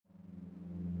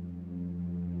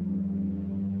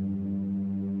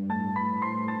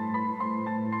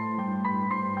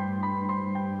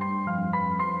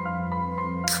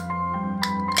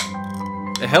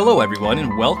Hello, everyone,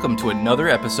 and welcome to another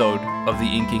episode of the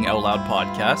Inking Out Loud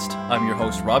podcast. I'm your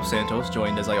host, Rob Santos,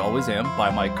 joined as I always am by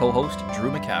my co-host,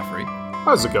 Drew McCaffrey.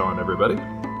 How's it going, everybody?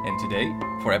 And today,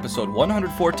 for episode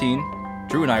 114,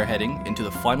 Drew and I are heading into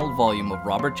the final volume of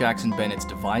Robert Jackson Bennett's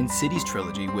Divine Cities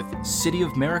trilogy with City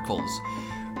of Miracles.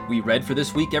 We read for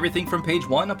this week everything from page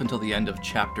 1 up until the end of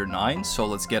chapter 9, so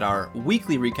let's get our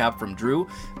weekly recap from Drew.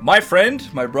 My friend,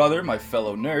 my brother, my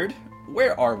fellow nerd,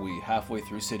 where are we halfway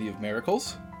through City of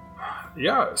Miracles?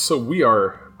 Yeah, so we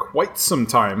are quite some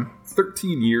time,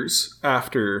 13 years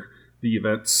after the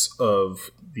events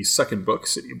of the second book,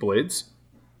 City of Blades.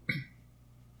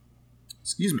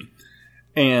 Excuse me.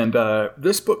 And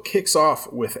this book kicks off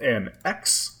with an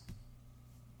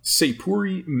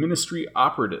ex-Saipuri ministry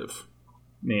operative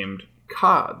named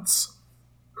Kads,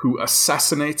 who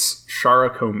assassinates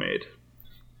Shara Komaid.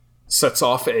 Sets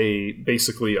off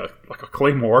basically a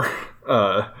claymore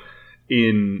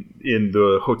in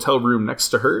the hotel room next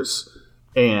to hers,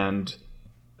 and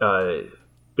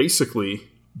basically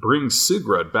brings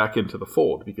Sigrud back into the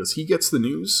fold because he gets the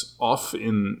news off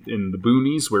in the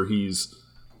boonies where he's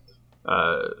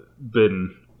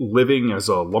been living as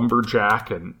a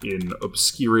lumberjack and in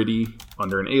obscurity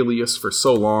under an alias for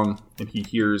so long, and he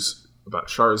hears about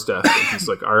Shara's death, and he's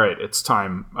like, all right, it's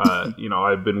time.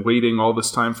 I've been waiting all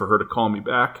this time for her to call me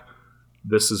back.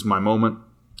 This is my moment.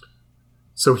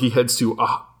 So he heads to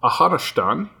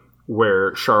Ahadashtan,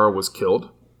 where Shara was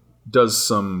killed, does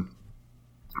some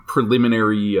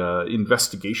preliminary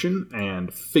investigation,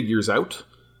 and figures out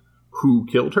who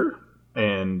killed her,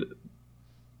 and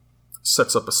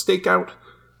sets up a stakeout,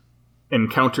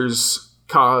 encounters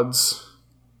Kads,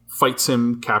 fights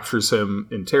him, captures him,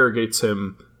 interrogates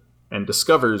him, and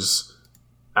discovers,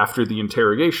 after the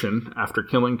interrogation, after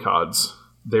killing Kads,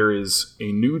 there is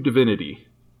a new divinity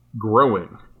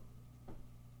growing.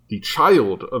 The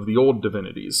child of the old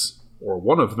divinities, or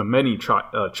one of the many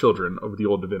children of the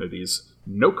old divinities,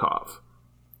 Nokov,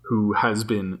 who has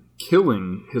been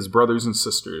killing his brothers and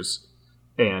sisters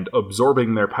and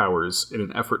absorbing their powers in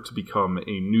an effort to become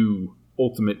a new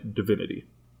ultimate divinity.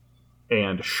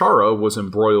 And Shara was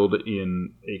embroiled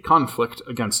in a conflict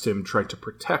against him, trying to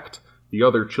protect the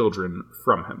other children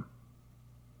from him.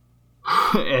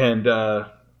 And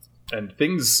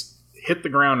things hit the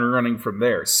ground running from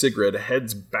there. Sigrid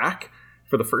heads back.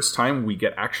 For the first time, we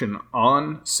get action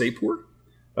on Saipur.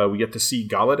 We get to see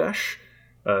Galadesh.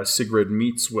 Sigrid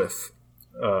meets with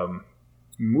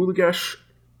Mulagesh,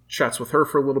 chats with her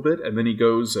for a little bit, and then he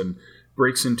goes and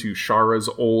breaks into Shara's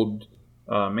old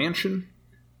mansion,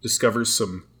 discovers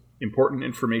some important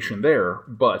information there,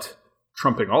 but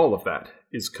trumping all of that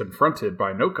is confronted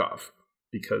by Nokov,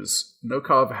 because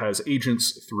Nokov has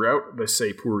agents throughout the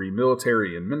Saipuri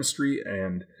military and ministry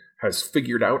and has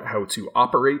figured out how to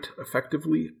operate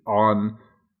effectively on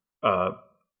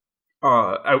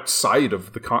outside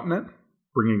of the continent,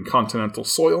 bringing continental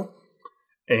soil,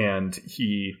 and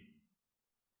he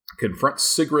confronts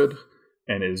Sigrid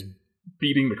and is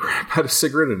beating the crap out of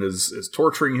Sigrid and is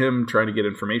torturing him, trying to get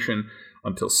information,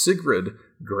 until Sigrid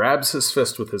grabs his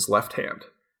fist with his left hand,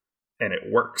 and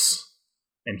it works.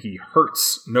 And he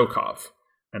hurts Nokov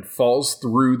and falls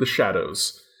through the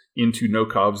shadows into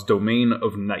Nokov's domain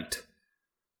of night.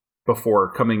 Before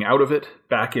coming out of it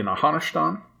back in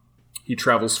Ahadashtan, he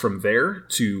travels from there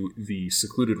to the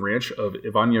secluded ranch of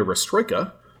Ivania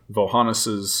Rastroika,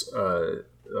 Vohannes'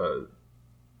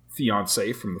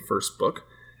 fiancée from the first book,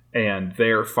 and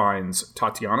there finds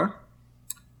Tatiana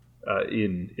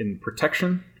in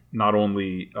protection, not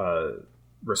only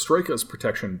Rastroika's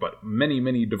protection, but many,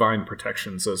 many divine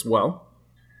protections as well.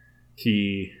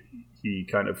 He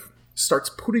kind of starts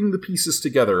putting the pieces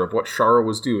together of what Shara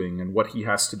was doing and what he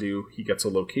has to do. He gets a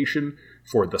location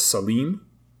for the Salim,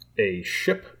 a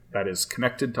ship that is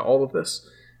connected to all of this,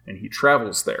 and he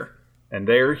travels there. And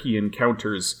there he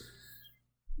encounters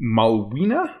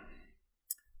Malwina,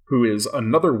 who is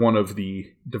another one of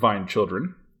the divine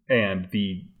children, and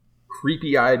the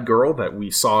creepy-eyed girl that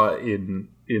we saw in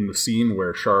the scene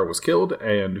where Shara was killed,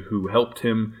 and who helped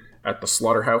him at the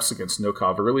slaughterhouse against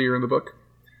Nokov earlier in the book,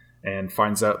 and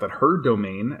finds out that her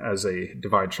domain as a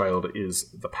divine child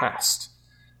is the past.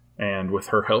 And with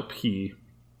her help, he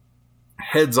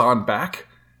heads on back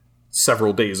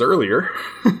several days earlier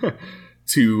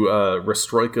to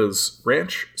Rastroika's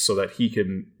ranch so that he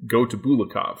can go to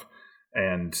Bulakov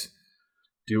and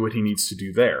do what he needs to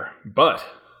do there. But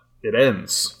it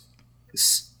ends.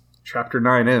 This chapter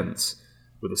 9 ends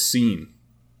with a scene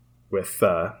with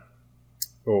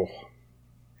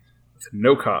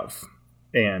Nokov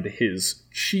and his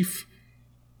chief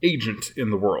agent in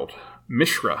the world,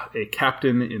 Mishra, a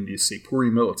captain in the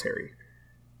Saipuri military,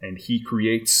 and he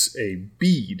creates a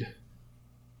bead,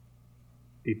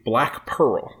 a black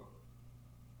pearl,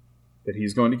 that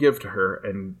he's going to give to her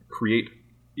and create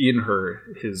in her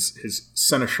his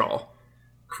seneschal,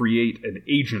 create an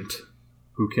agent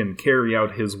who can carry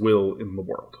out his will in the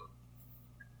world.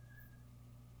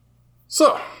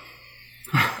 So,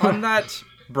 on that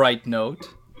bright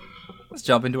note, let's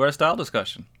jump into our style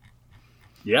discussion.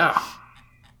 Yeah.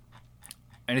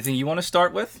 Anything you want to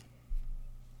start with?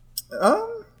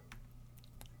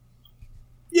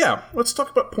 Yeah, let's talk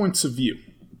about points of view.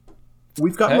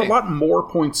 We've gotten a lot more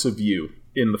points of view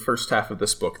in the first half of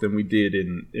this book than we did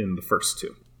in the first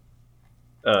two.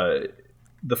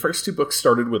 The first two books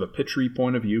started with a Pitri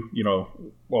point of view.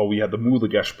 We had the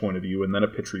Mulagesh point of view and then a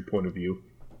Pitri point of view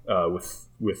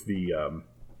with the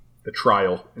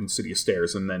trial in City of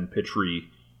Stairs, and then Pitri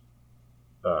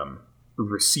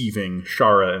receiving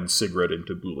Shara and Sigrid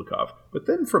into Bulakov. But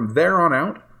then from there on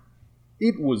out,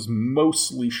 it was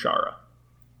mostly Shara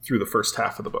through the first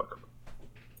half of the book.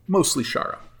 Mostly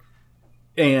Shara.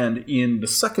 And in the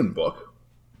second book,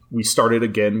 we started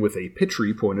again with a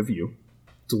Pitri point of view,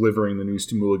 delivering the news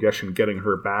to Mulagesh and getting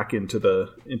her back into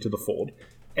the fold.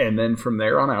 And then from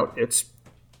there on out, it's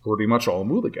pretty much all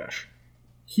Mulagesh.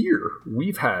 Here,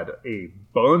 we've had a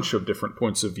bunch of different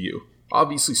points of view.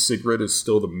 Obviously, Sigrid is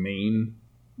still the main,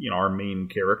 our main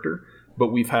character, but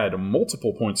we've had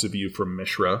multiple points of view from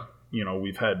Mishra.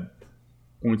 We've had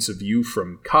points of view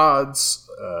from Kods.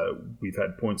 We've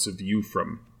had points of view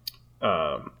from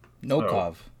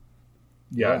Nokov.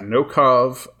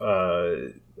 Nokov.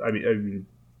 I mean,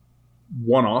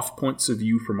 one-off points of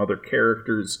view from other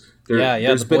characters.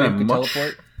 There's been a much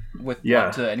teleport with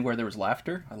to anywhere there was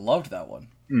laughter. I loved that one.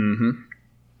 Mm-hmm.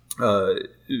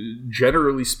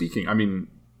 Generally speaking, I mean,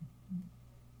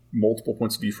 multiple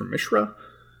points of view from Mishra.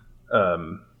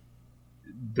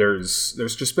 There's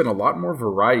just been a lot more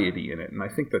variety in it, and I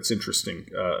think that's interesting.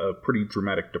 A pretty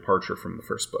dramatic departure from the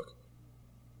first book.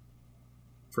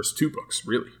 First two books,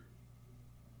 really.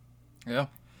 Yeah.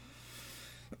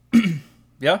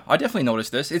 Yeah, I definitely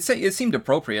noticed this. It seemed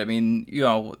appropriate. I mean,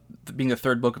 being the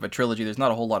third book of a trilogy, there's not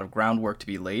a whole lot of groundwork to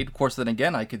be laid. Of course, then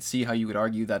again, I could see how you could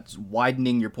argue that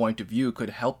widening your point of view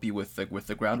could help you with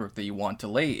the groundwork that you want to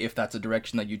lay, if that's a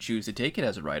direction that you choose to take it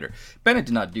as a writer. Bennett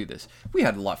did not do this. We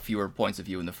had a lot fewer points of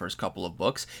view in the first couple of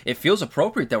books. It feels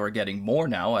appropriate that we're getting more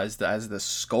now as the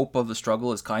scope of the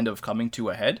struggle is kind of coming to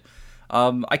a head.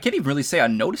 I can't even really say I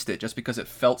noticed it just because it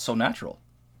felt so natural.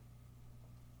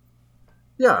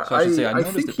 Yeah, so I should say I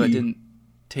noticed it, but I didn't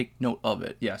take note of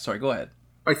it. Yeah, sorry, go ahead.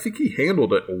 I think he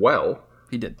handled it well.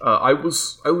 He did. I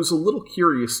was a little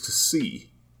curious to see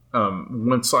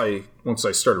once I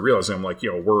started realizing, I'm like,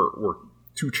 we're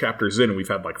 2 chapters in and we've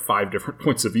had like 5 different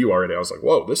points of view already. I was like,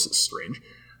 whoa, this is strange.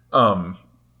 And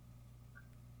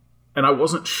I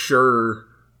wasn't sure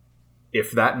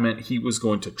if that meant he was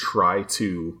going to try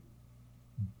to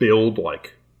build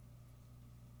like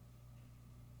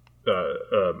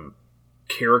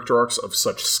character arcs of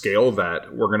such scale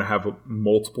that we're going to have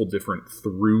multiple different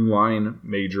through line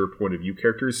major point of view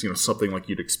characters, something like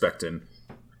you'd expect in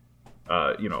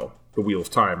The Wheel of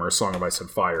Time or A Song of Ice and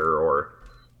Fire or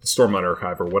the Stormlight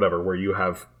Archive or whatever, where you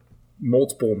have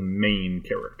multiple main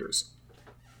characters.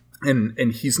 And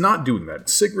he's not doing that.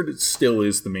 Sigrid still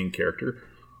is the main character,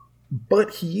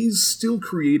 but he is still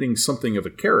creating something of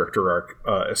a character arc,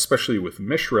 especially with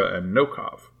Mishra and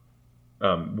Nokov.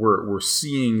 We're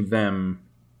seeing them,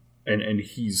 and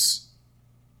he's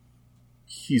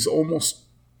almost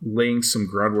laying some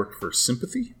groundwork for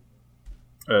sympathy,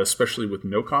 especially with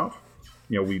Nokov.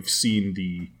 We've seen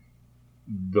the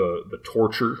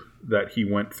torture that he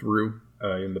went through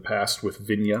in the past with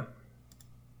Vinya.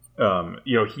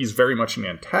 He's very much an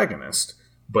antagonist,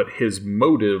 but his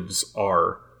motives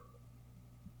are,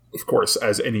 of course,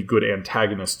 as any good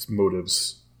antagonist's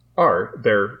motives are,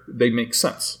 they make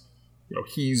sense.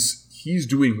 He's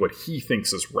doing what he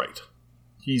thinks is right.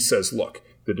 He says, look,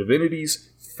 the divinities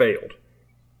failed.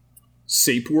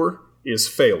 Sapur is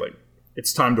failing.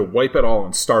 It's time to wipe it all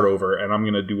and start over, and I'm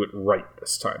going to do it right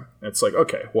this time. And it's like,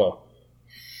 okay, well,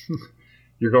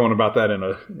 you're going about that in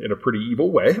a pretty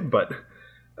evil way, but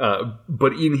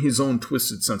in his own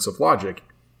twisted sense of logic,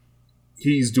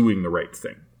 he's doing the right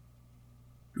thing.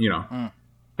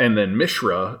 And then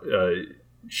Mishra,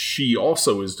 she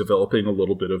also is developing a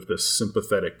little bit of this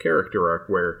sympathetic character arc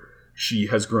where she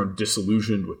has grown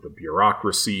disillusioned with the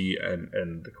bureaucracy and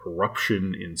the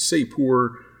corruption in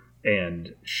Sapur,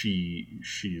 and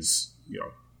she's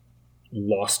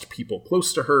lost people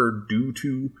close to her due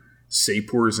to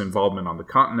Sapur's involvement on the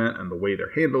continent and the way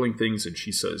they're handling things, and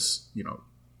she says,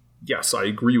 yes, I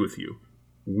agree with you.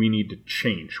 We need to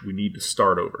change. We need to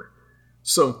start over.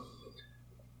 So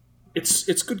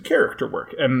it's good character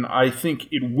work, and I think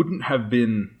it wouldn't have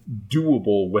been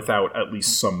doable without at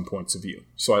least some points of view.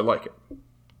 So I like it.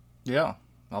 Yeah,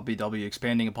 I'll be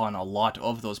expanding upon a lot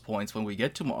of those points when we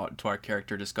get to our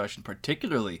character discussion,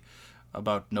 particularly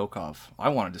about Nokov. I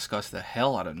want to discuss the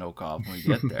hell out of Nokov when we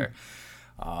get there.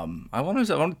 I want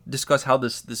to discuss how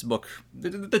this book,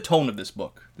 the tone of this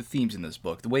book, the themes in this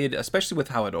book, the way it, especially with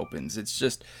how it opens. It's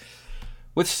just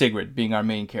with Sigrid being our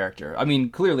main character. I mean,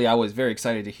 clearly I was very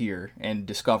excited to hear and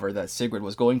discover that Sigrid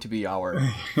was going to be our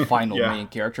final main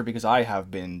character, because I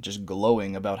have been just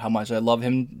glowing about how much I love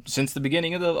him since the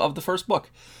beginning of the first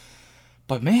book.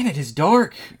 But man, it is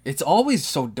dark. It's always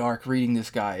so dark reading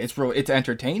this guy. It's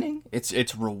entertaining.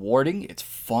 It's rewarding. It's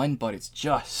fun, but it's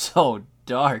just so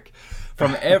dark.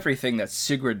 From everything that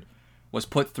Sigrid was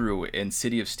put through in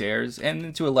City of Stairs,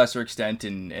 and to a lesser extent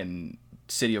in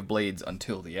City of Blades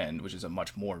until the end, which is a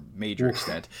much more major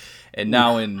extent, and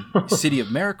now in City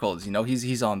of Miracles,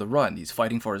 he's on the run. He's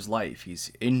fighting for his life.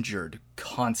 He's injured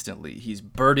constantly. He's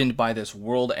burdened by this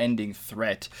world-ending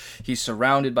threat. He's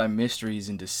surrounded by mysteries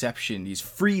and deception. He's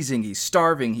freezing. He's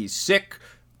starving. He's sick,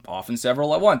 often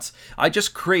several at once. I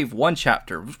just crave one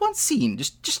chapter, one scene,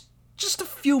 just a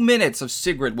few minutes of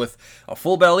Sigrid with a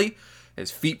full belly, his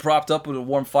feet propped up with a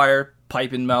warm fire,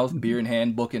 pipe in mouth, beer in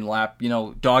hand, book in lap,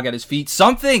 dog at his feet,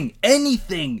 something,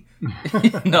 anything.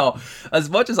 As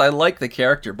much as I like the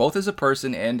character, both as a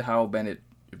person and how Bennett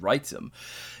writes him,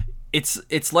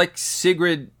 it's like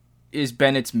Sigrid is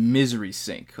Bennett's misery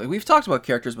sink. Like, we've talked about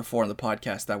characters before on the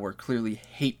podcast that were clearly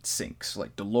hate sinks,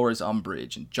 like Dolores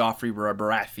Umbridge and Joffrey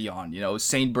Baratheon,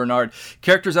 Saint Bernard,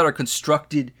 characters that are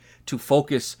constructed to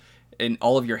focus in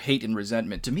all of your hate and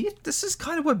resentment. To me, this is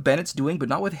kind of what Bennett's doing, but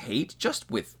not with hate,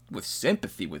 just with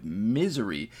sympathy, with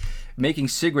misery, making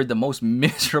Sigrid the most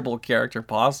miserable character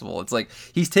possible. It's like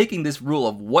he's taking this rule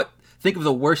of think of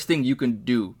the worst thing you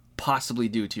can possibly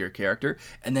do to your character,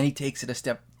 and then he takes it a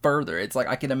step further. It's like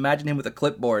I can imagine him with a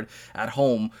clipboard at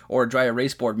home or a dry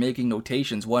erase board making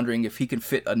notations, wondering if he can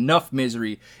fit enough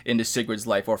misery into Sigrid's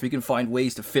life, or if he can find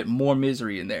ways to fit more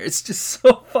misery in there. It's just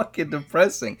so fucking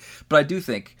depressing. But I do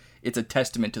think it's a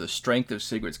testament to the strength of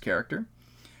Sigrid's character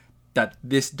that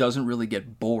this doesn't really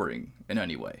get boring in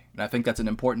any way. And I think that's an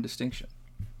important distinction.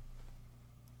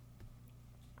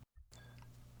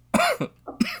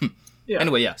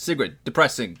 Anyway, Sigrid,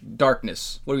 depressing,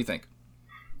 darkness. What do you think?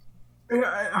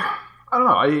 I don't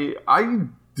know. I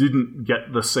didn't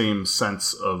get the same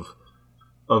sense of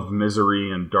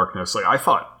misery and darkness. Like, I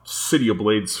thought City of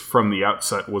Blades from the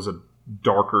outset was a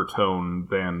darker tone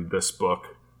than this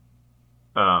book.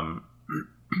 In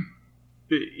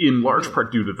large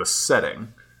part due to the setting.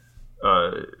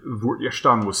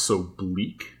 Vortjestan was so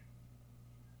bleak,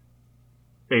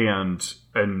 and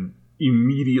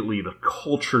immediately the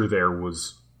culture there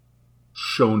was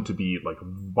shown to be like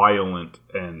violent,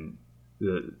 and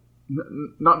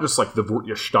not just like the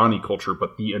Vortjestani culture,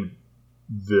 but the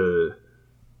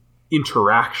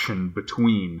interaction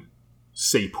between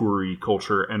Sepuri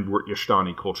culture and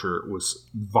Vortjestani culture was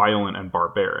violent and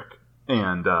barbaric.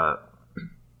 And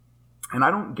I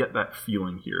don't get that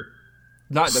feeling here.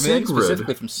 Maybe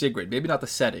specifically from Sigrid. Maybe not the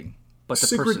setting, but the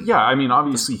Sigrid, person. Yeah, I mean,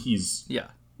 obviously he's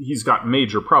got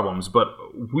major problems, but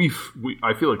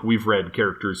I feel like we've read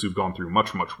characters who've gone through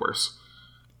much, much worse.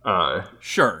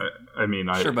 Sure.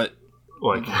 But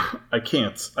like, I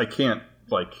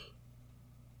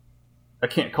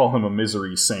can't call him a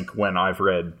misery sink when I've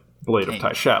read Blade of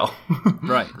Taishal.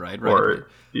 Right.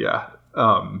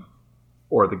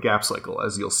 Or the Gap Cycle,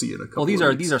 as you'll see in a couple.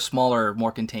 Well, these are smaller,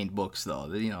 more contained books, though.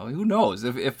 Who knows?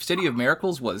 If City of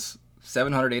Miracles was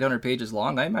 700, 800 pages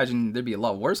long, I imagine there'd be a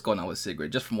lot worse going on with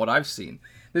Sigrid, just from what I've seen.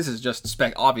 This is just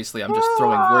obviously, I'm just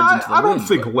throwing words into the wind. I don't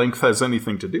think length has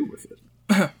anything to do with it.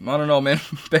 I don't know, man.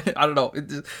 I don't know.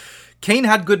 Kane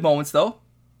had good moments, though.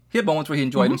 He had moments where he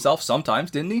enjoyed himself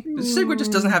sometimes, didn't he? Sigrid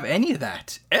just doesn't have any of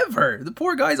that, ever. The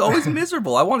poor guy's always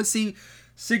miserable. I want to see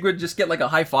Sigrid just get like a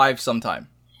high five sometime.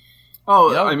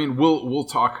 Oh, I mean, we'll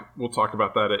talk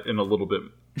about that in a little bit.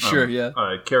 Sure,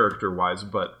 character wise,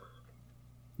 but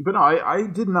no, I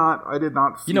did not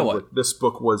feel that this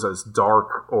book was as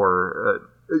dark or.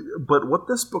 But what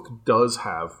this book does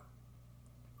have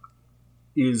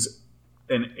is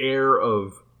an air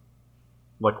of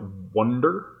like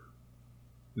wonder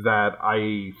that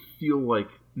I feel like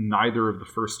neither of the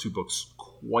first two books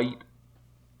quite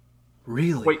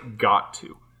got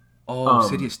to. Oh,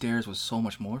 City of Stairs was so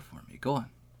much more for me. Go on.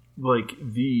 Like,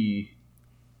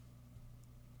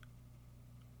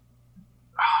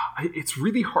 it's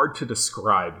really hard to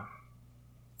describe.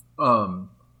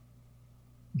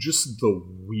 just the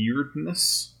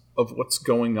weirdness of what's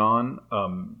going on.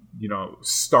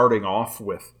 Starting off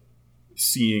with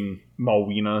seeing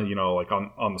Malwina, like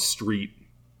on the street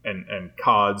and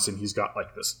Cods, and he's got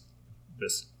like this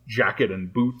jacket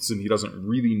and boots, and he doesn't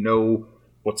really know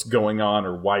what's going on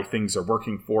or why things are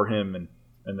working for him.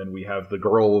 And then we have the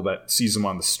girl that sees him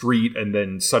on the street, and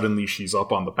then suddenly she's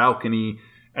up on the balcony.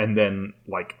 And then,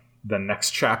 like, the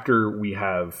next chapter, we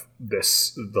have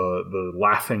the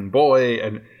laughing boy,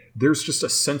 and there's just a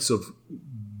sense of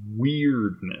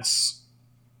weirdness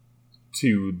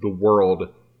to the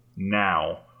world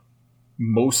now,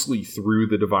 mostly through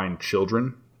the Divine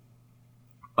Children,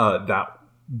 that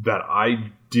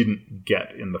I didn't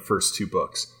get in the first two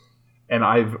books. And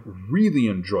I've really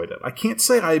enjoyed it. I can't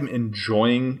say I'm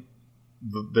enjoying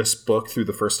this book through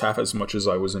the first half as much as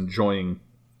I was enjoying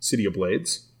City of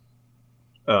Blades.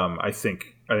 I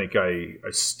think I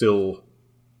still...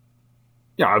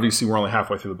 Yeah, obviously we're only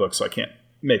halfway through the book, so I can't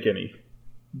make any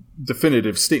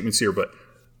definitive statements here, but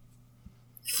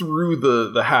through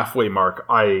the halfway mark,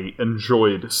 I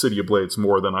enjoyed City of Blades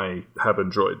more than I have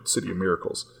enjoyed City of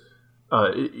Miracles.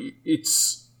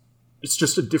 It's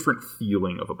just a different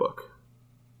feeling of a book.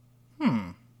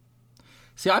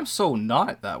 See, I'm so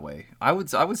not that way. I would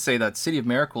say that City of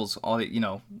Miracles,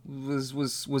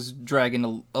 was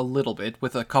dragging a little bit,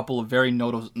 with a couple of very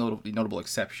notable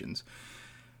exceptions.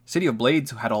 City of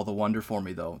Blades had all the wonder for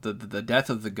me, though. The death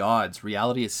of the gods,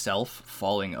 reality itself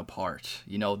falling apart.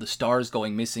 The stars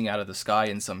going missing out of the sky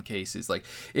in some cases. Like,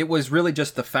 it was really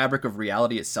just the fabric of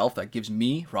reality itself that gives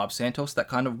me, Rob Santos, that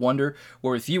kind of wonder.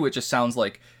 Where with you, it just sounds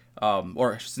like,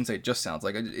 or I shouldn't say it just sounds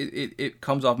like, it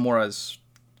comes off more as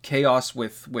chaos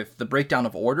with the breakdown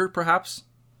of order, perhaps?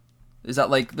 Is that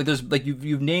like there's like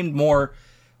you've named more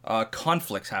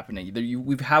conflicts happening?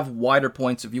 We have wider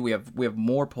points of view. We have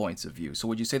more points of view. So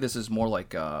would you say this is more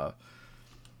like a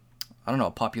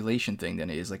population thing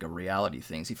than it is like a reality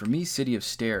thing? See, for me, City of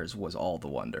Stairs was all the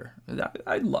wonder.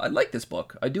 I like this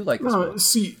book. I do like this book.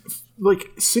 See, like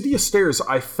City of Stairs,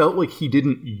 I felt like he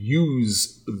didn't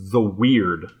use the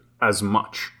weird as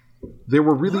much. There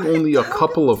were really only a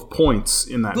couple of points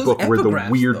in that book where the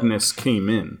weirdness came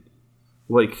in.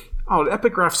 Like,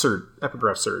 epigraphs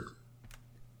are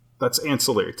that's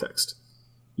ancillary text.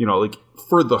 Like,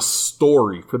 for the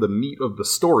story, for the meat of the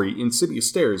story, in City of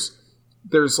Stairs,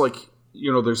 there's like,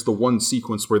 there's the one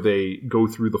sequence where they go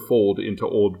through the fold into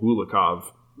Old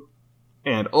Bulikov.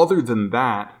 And other than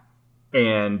that,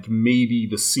 and maybe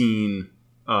the scene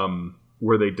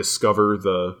where they discover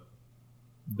the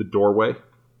doorway.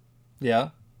 Yeah.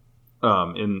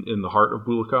 In the heart of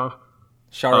Bulikov.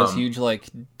 Shara's huge like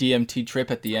DMT trip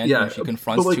at the end when she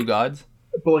confronts two gods.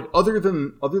 But like other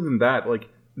than that, like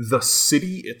the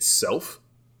city itself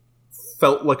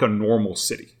felt like a normal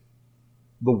city.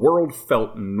 The world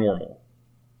felt normal.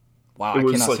 Wow, I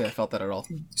cannot say I felt that at all.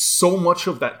 So much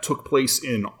of that took place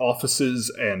in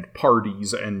offices and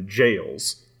parties and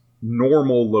jails,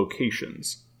 normal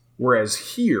locations. Whereas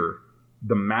here,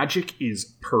 the magic is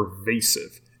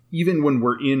pervasive. Even when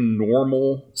we're in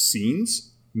normal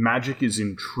scenes, magic is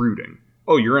intruding.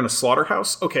 Oh, you're in a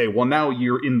slaughterhouse? Okay, well now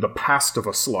you're in the past of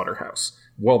a slaughterhouse.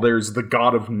 Well, there's the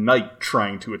god of night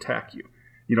trying to attack you.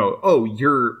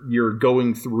 You're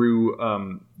going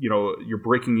through, you're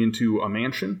breaking into a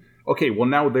mansion. Okay, well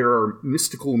now there are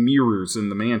mystical mirrors in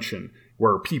the mansion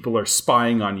where people are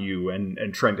spying on you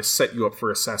and trying to set you up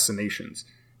for assassinations.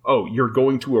 Oh, you're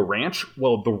going to a ranch?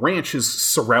 Well, the ranch is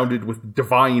surrounded with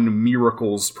divine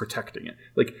miracles protecting it.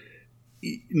 Like,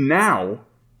 now,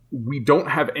 we don't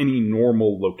have any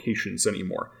normal locations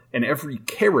anymore. And every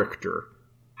character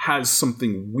has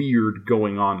something weird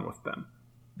going on with them.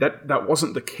 That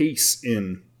wasn't the case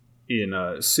in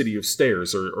City of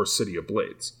Stairs or City of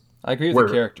Blades. I agree with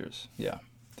the characters. Yeah.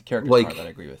 The characters part that I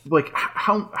agree with. Like,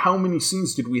 how many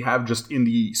scenes did we have just in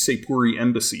the Sepuri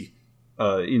embassy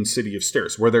in City of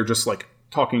Stairs, where they're just like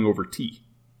talking over tea?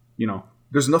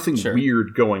 There's nothing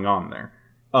weird going on there.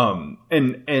 I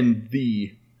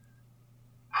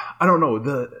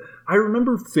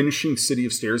remember finishing City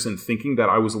of Stairs and thinking that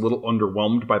I was a little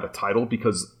underwhelmed by the title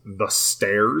because the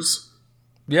stairs,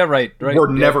 were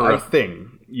never a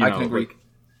thing. I can agree.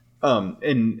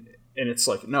 And it's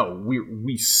like, no,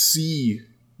 we see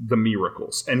the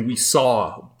miracles and we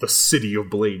saw the City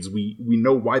of Blades. We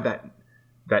know why that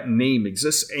name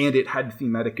exists, and it had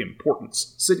thematic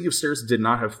importance. City of Stairs did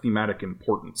not have thematic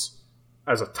importance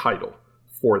as a title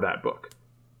for that book.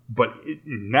 But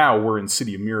now we're in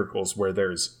City of Miracles, where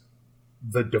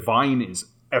the divine is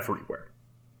everywhere.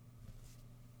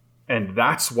 And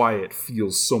that's why it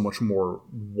feels so much more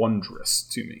wondrous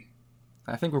to me.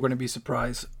 I think we're going to be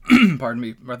surprised. Pardon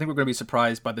me. I think we're going to be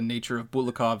surprised by the nature of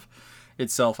Bulakov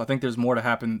itself. I think there's more to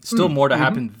happen, still more to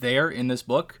happen there in this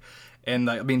book. And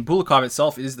I mean, Bulakov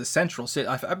itself is the central city.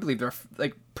 I believe there are,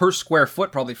 like, per square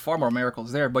foot, probably far more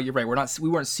miracles there. But you're right, we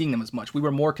weren't seeing them as much. We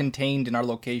were more contained in our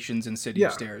locations in City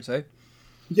of Stairs, eh?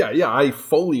 Yeah. I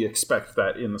fully expect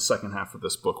that in the second half of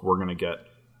this book, we're going to get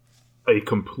a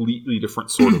completely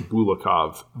different sort of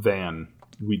Bulakov than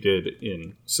we did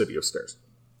in City of Stairs.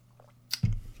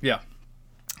 Yeah.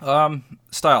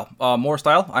 Style. More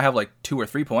style. I have like 2 or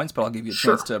 3 points, but I'll give you a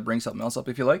chance to bring something else up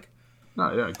if you like.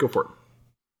 No, yeah, go for it.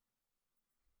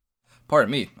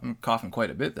 Pardon me. I'm coughing quite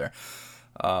a bit there.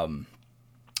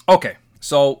 Okay,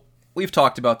 so we've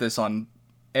talked about this on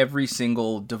every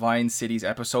single Divine Cities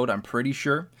episode, I'm pretty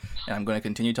sure, and I'm going to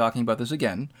continue talking about this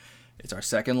again. It's our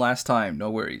second last time, no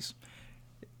worries.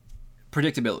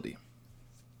 Predictability.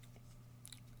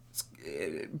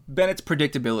 Bennett's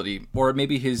predictability, or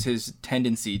maybe his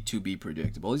tendency to be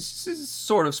predictable, he's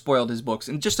sort of spoiled his books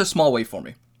in just a small way for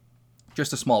me.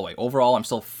 Just a small way. Overall, I'm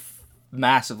still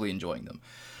massively enjoying them.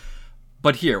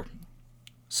 But here,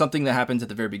 something that happens at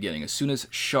the very beginning. As soon as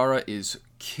Shara is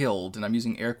killed, and I'm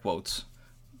using air quotes,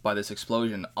 by this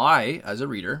explosion, I, as a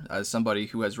reader, as somebody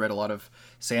who has read a lot of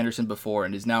Sanderson before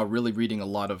and is now really reading a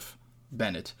lot of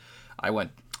Bennett, I went,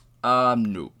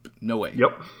 nope, no way.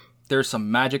 Yep. There's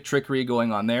some magic trickery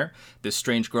going on there. This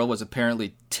strange girl was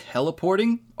apparently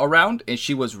teleporting around, and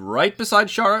she was right beside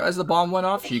Shara as the bomb went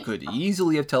off. She could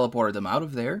easily have teleported them out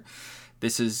of there.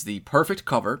 This is the perfect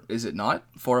cover, is it not,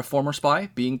 for a former spy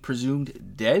being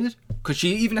presumed dead? Could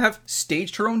she even have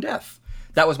staged her own death?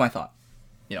 That was my thought.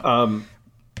 You know.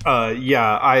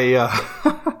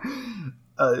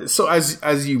 So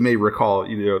as you may recall,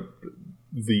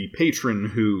 the patron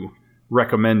who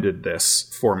recommended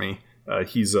this for me,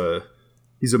 he's a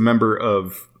member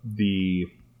of the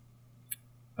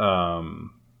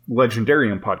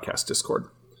Legendarium podcast Discord,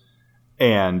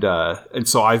 and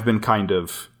so I've been kind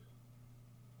of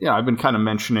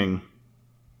mentioning,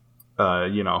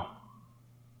 giving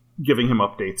him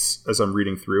updates as I'm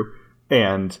reading through,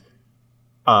 and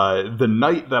the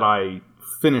night that I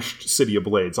finished City of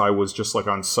Blades, I was just like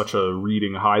on such a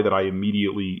reading high that I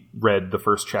immediately read the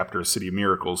first chapter of City of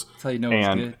Miracles. That's how you know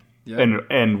it's good. Yeah.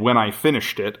 And when I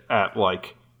finished it at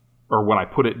when I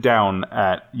put it down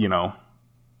at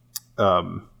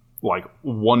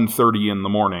 1:30 in the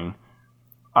morning,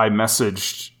 I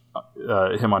messaged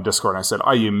him on Discord and I said,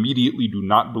 I immediately do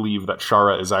not believe that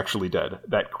Shara is actually dead.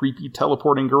 That creepy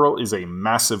teleporting girl is a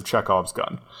massive Chekhov's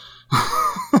gun.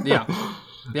 Yeah.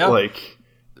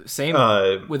 Same.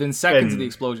 Within seconds of the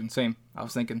explosion. Same. I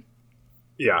was thinking.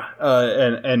 Yeah.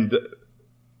 And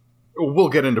we'll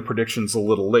get into predictions a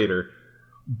little later,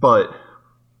 but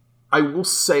I will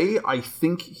say I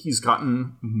think he's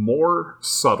gotten more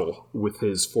subtle with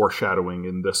his foreshadowing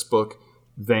in this book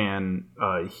than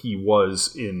he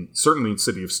was certainly in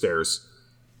City of Stairs.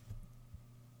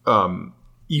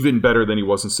 Even better than he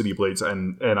was in City of Blades,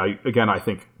 and I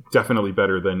think definitely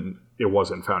better than it was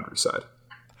in Foundry Side.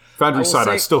 Foundry Side,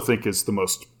 I still think is the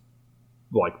most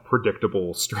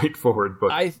predictable, straightforward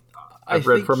book I've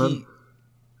read from him.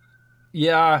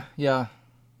 Yeah,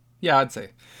 I'd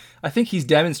say. I think he's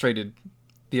demonstrated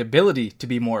the ability to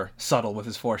be more subtle with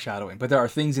his foreshadowing, but there are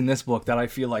things in this book that I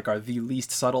feel like are the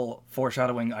least subtle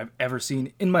foreshadowing I've ever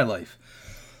seen in my life.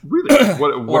 Really?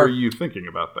 What are you thinking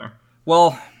about there?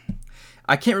 Well,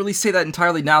 I can't really say that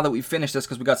entirely now that we've finished this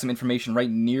because we got some information right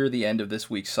near the end of this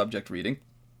week's subject reading.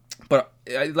 But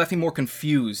it left me more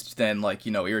confused than,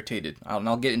 irritated. And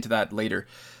I'll get into that later.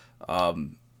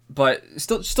 But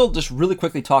still just really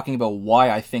quickly talking about why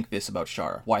I think this about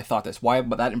Shara, why I thought this, why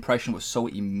that impression was so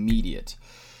immediate.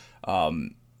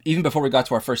 Even before we got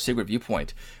to our first Sigrid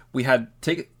viewpoint, we had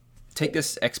take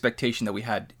this expectation that we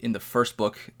had in the first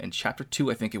book, in chapter 2,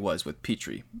 I think it was, with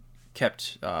Petrie,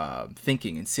 kept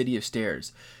thinking in City of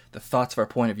Stairs, the thoughts of our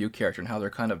point of view character and how they're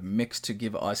kind of mixed to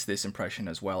give us this impression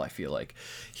as well, I feel like.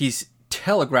 He's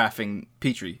telegraphing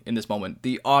Petrie in this moment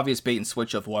the obvious bait and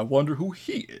switch of, I wonder who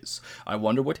he is. I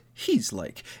wonder what he's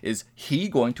like. Is he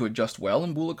going to adjust well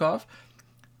in Bulakov?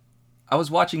 I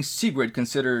was watching Sigrid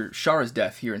consider Shara's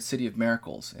death here in City of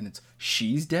Miracles, and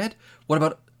she's dead? What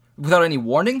about, without any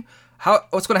warning?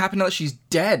 What's going to happen now that she's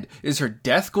dead? Is her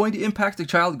death going to impact the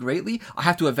child greatly? I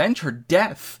have to avenge her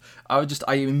death.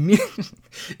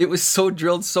 It was so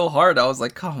drilled so hard. I was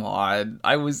like, come on.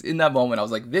 I was in that moment. I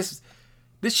was like, this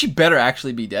she better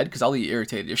actually be dead, because I'll be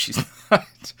irritated if she's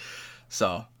not.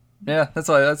 So, yeah, that's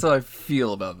how I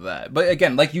feel about that. But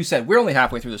again, like you said, we're only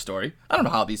halfway through the story. I don't know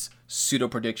how these pseudo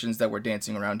predictions that we're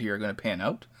dancing around here are going to pan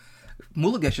out.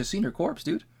 Mulagesh has seen her corpse,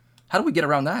 dude. How do we get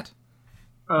around that?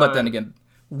 But then again,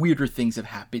 weirder things have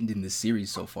happened in this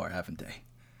series so far, haven't they?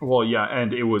 Well, yeah,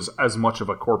 and it was as much of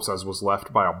a corpse as was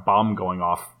left by a bomb going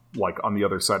off, like, on the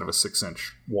other side of a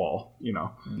 6-inch wall, you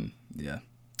know? Yeah.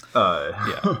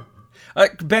 Yeah.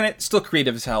 Bennett, still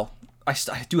creative as hell. I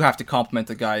do have to compliment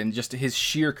the guy and just his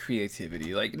sheer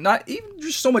creativity. Like, not even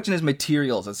just so much in his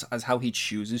materials as how he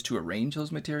chooses to arrange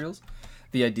those materials.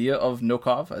 The idea of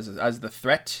Nokov as the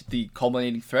threat, the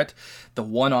culminating threat, the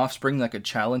one offspring that could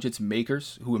challenge its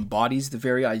makers, who embodies the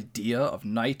very idea of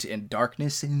night and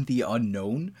darkness and the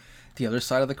unknown, the other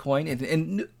side of the coin.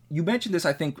 And you mentioned this,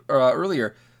 I think,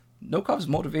 earlier, Nokov's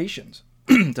motivations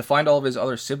to find all of his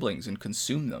other siblings and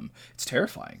consume them. It's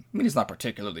terrifying. I mean, it's not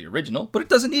particularly original, but it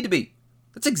doesn't need to be.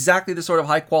 That's exactly the sort of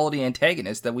high-quality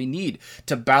antagonist that we need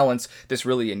to balance this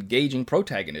really engaging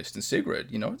protagonist in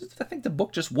Sigrid. You know, I think the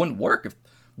book just wouldn't work if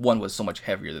one was so much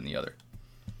heavier than the other.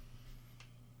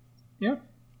 Yeah.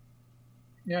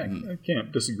 Yeah, I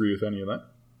can't disagree with any of that.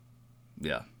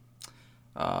 Yeah.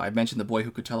 I mentioned the boy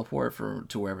who could teleport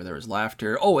to wherever there was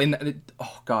laughter. Oh, and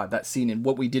oh god, that scene and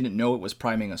what we didn't know it was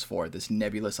priming us for, this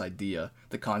nebulous idea,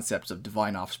 the concepts of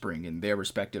divine offspring and their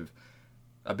respective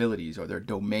abilities or their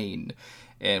domain,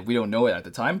 and we don't know it at the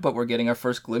time, but we're getting our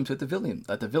first glimpse at the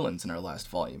villains in our last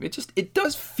volume. It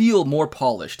does feel more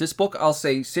polished. This book, I'll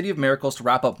say, City of Miracles, to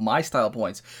wrap up my style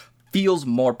points, feels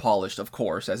more polished, of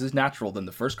course, as is natural, than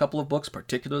the first couple of books,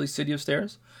 particularly City of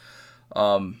Stairs.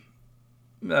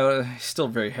 Still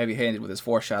very heavy-handed with his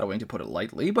foreshadowing, to put it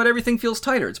lightly, but everything feels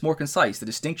tighter. It's more concise. The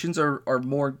distinctions are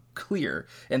more clear,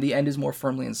 and the end is more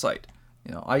firmly in sight.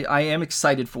 You know, I am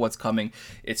excited for what's coming.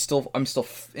 I'm still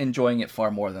enjoying it far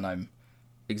more than I'm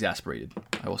exasperated.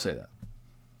 I will say that.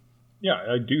 Yeah,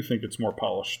 I do think it's more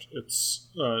polished. It's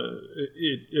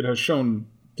it has shown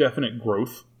definite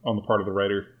growth on the part of the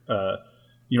writer.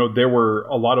 You know, there were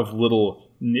a lot of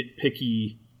little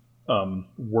nitpicky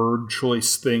word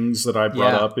choice things that I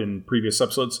brought up in previous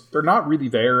episodes. They're not really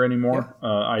there anymore.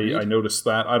 Yeah. I noticed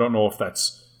that. I don't know if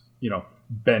that's, you know,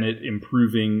 Bennett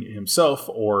improving himself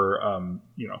or,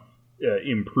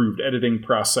 improved editing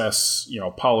process, you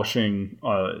know, polishing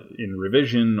in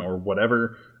revision or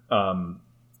whatever.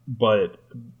 But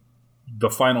the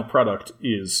final product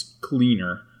is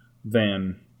cleaner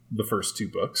than the first two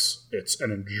books. It's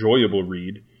an enjoyable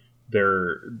read.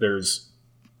 There's,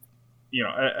 you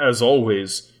know, as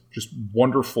always, just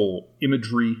wonderful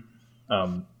imagery,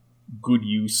 good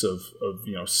use of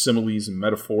you know, similes and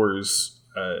metaphors.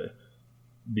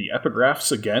 The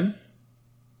epigraphs, again,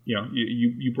 you know,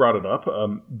 you brought it up.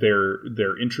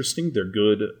 They're interesting. They're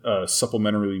good,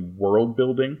 supplementary world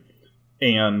building,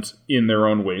 and in their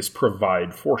own ways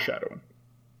provide foreshadowing.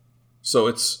 So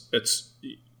it's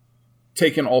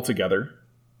taken all together,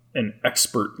 an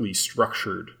expertly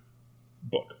structured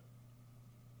book.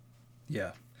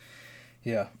 Yeah.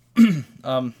 I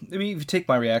mean, if you take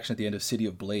my reaction at the end of City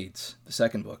of Blades, the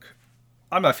second book,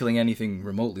 I'm not feeling anything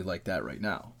remotely like that right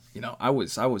now. You know, I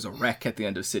was a wreck at the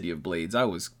end of City of Blades. I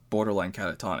was borderline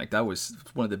catatonic. That was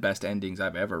one of the best endings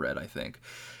I've ever read, I think.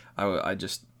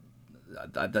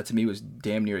 That to me was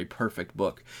damn near a perfect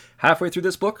book. Halfway through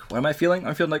this book, what am I feeling?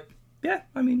 I'm feeling like,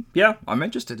 I'm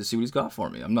interested to see what he's got for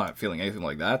me. I'm not feeling anything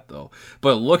like that, though.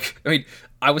 But look, I mean,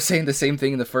 I was saying the same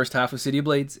thing in the first half of City of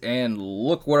Blades, and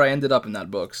look where I ended up in that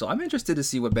book. So I'm interested to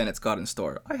see what Bennett's got in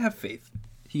store. I have faith.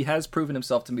 He has proven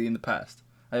himself to me in the past.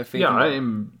 I have faith. Yeah, I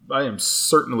am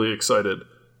certainly excited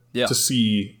to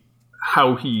see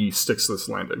how he sticks this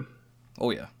landing. Oh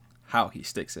yeah, how he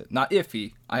sticks it. Not if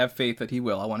he. I have faith that he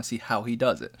will. I want to see how he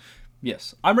does it.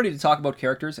 Yes, I'm ready to talk about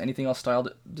characters. Anything else style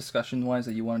discussion-wise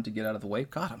that you wanted to get out of the way?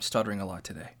 God, I'm stuttering a lot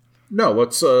today. No,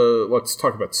 let's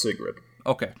talk about Sigrid.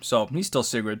 Okay, so he's still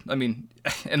Sigrid. I mean,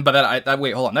 and by that,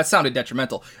 wait, hold on. That sounded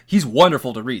detrimental. He's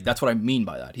wonderful to read. That's what I mean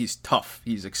by that. He's tough.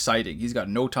 He's exciting. He's got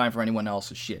no time for anyone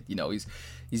else's shit. You know, he's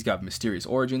got mysterious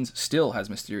origins, still has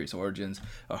mysterious origins,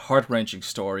 a heart-wrenching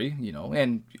story, you know,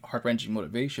 and heart-wrenching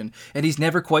motivation, and he's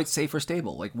never quite safe or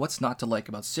stable. Like, what's not to like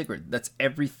about Sigrid? That's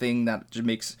everything that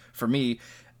makes, for me,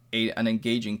 an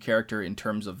engaging character in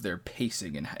terms of their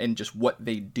pacing and just what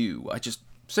they do.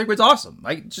 Sigrid's awesome.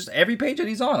 Just every page that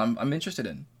he's on, I'm interested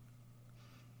in.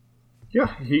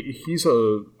 Yeah, he's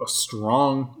a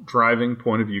strong driving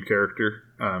point of view character.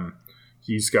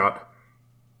 He's got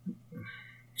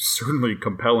certainly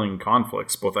compelling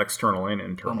conflicts, both external and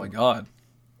internal. Oh my god.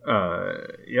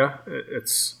 Yeah,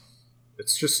 it's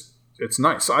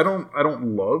nice. I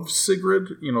don't love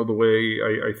Sigrid, you know, the way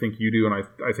I think you do, and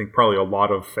I think probably a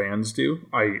lot of fans do.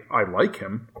 I like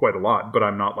him quite a lot, but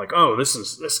I'm not like, oh,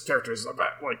 this character is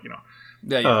bad, like, you know.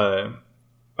 Yeah.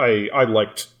 I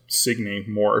liked Signy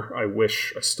more. I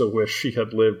still wish she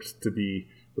had lived to be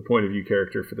the point of view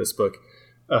character for this book.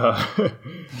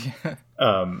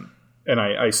 And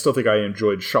I still think I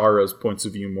enjoyed Shara's points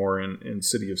of view more in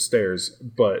City of Stairs,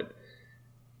 but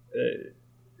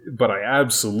I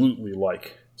absolutely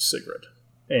like Sigrid.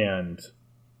 And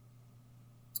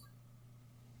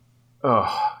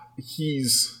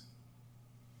he's,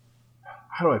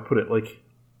 how do I put it? Like,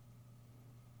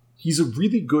 he's a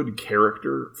really good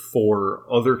character for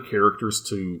other characters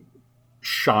to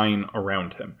shine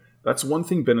around him. That's one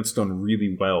thing Bennett's done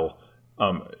really well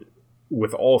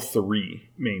with all three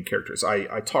main characters.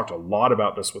 I talked a lot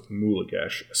about this with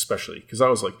Mulagesh, especially, because I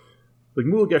was like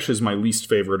Mulagesh is my least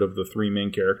favorite of the three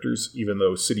main characters, even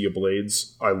though City of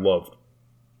Blades I loved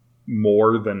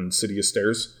more than City of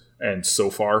Stairs, and so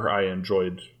far I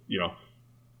enjoyed,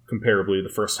 comparably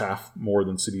the first half more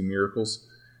than City of Miracles.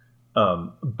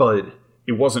 But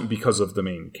it wasn't because of the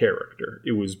main character.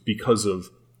 It was because of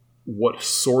what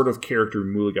sort of character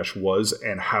Mulagesh was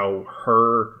and how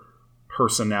her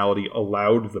personality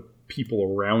allowed the people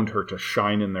around her to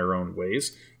shine in their own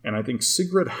ways. And I think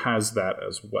Sigrid has that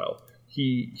as well.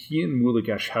 He and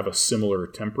Mulagesh have a similar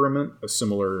temperament, a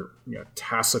similar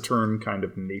taciturn kind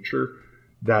of nature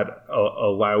that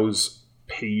allows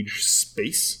page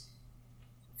space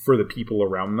for the people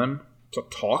around them to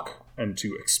talk and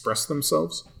to express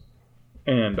themselves.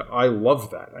 And I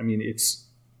love that. I mean,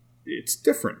 it's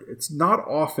different. It's not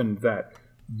often that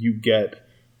you get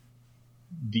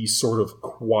these sort of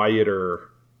quieter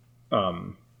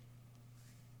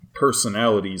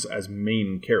personalities as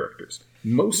main characters.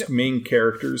 Most main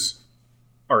characters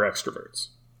are extroverts.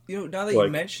 Now that you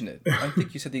mention it, I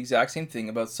think you said the exact same thing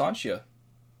about Sanchia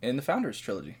in the Founders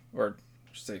trilogy. Or,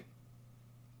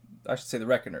 I should say the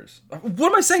Reckoners.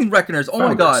 What am I saying, Reckoners? Oh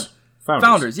my god.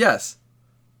 Founders, yes.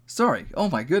 Sorry. Oh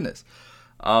my goodness.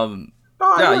 I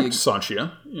liked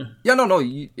Sanchia. Yeah, no.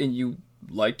 You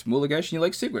liked Mulagesh and you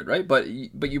liked Sigrid, right? But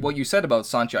what you said about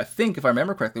Sanchia, I think, if I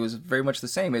remember correctly, was very much the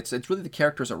same. It's really the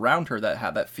characters around her that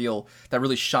have that feel, that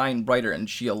really shine brighter, and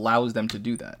she allows them to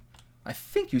do that. I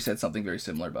think you said something very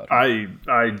similar about her.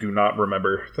 I do not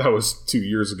remember. That was 2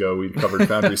 years ago. We covered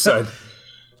Foundry Side.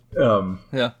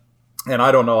 Yeah. And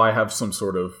I don't know. I have some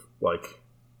sort of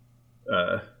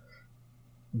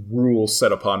rule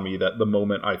set upon me that the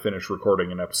moment I finish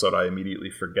recording an episode, I immediately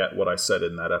forget what I said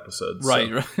in that episode. Right.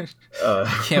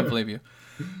 I can't blame you.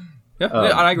 Yeah,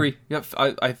 and I agree. Yep,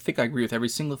 I think I agree with every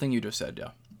single thing you just said.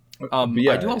 Yeah.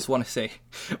 I do also want to say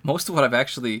most of what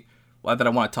that I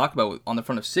want to talk about on the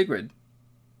front of Sigrid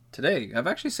today, I've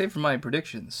actually saved for my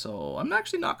predictions. So I'm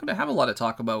actually not going to have a lot to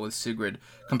talk about with Sigrid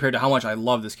compared to how much I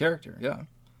love this character. Yeah.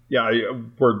 Yeah,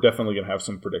 we're definitely going to have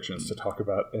some predictions to talk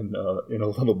about in a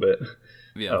little bit.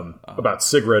 Yeah, about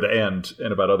Sigrid and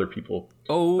about other people.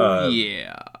 Oh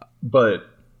yeah, but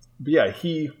yeah,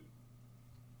 he's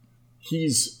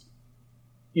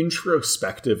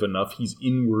introspective enough. He's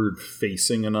inward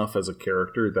facing enough as a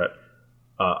character that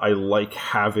I like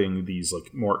having these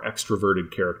more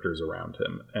extroverted characters around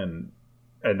him, and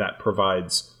that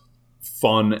provides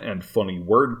fun and funny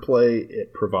wordplay.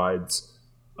 It provides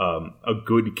a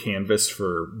good canvas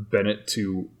for Bennett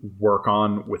to work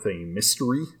on with a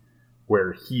mystery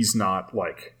where he's not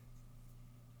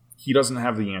he doesn't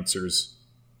have the answers.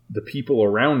 The people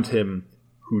around him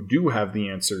who do have the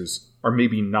answers are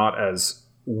maybe not as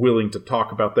willing to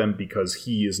talk about them because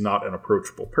he is not an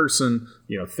approachable person,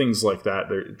 things like that.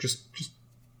 They're just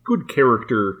good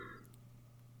character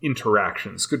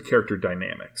interactions, good character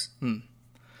dynamics.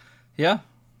 Yeah.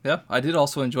 I did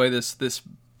also enjoy this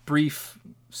brief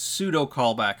pseudo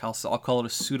callback. I'll call it a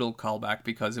pseudo callback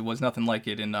because it was nothing like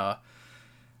it in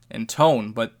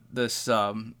tone, but this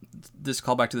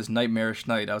callback to this nightmarish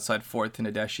night outside Fort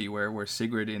Thinadeshi where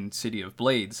Sigrid in City of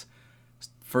Blades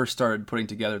first started putting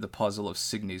together the puzzle of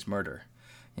Signy's murder.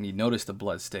 And he noticed the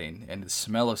bloodstain and the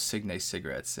smell of Signy's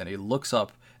cigarettes, and he looks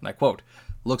up, and I quote,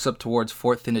 looks up towards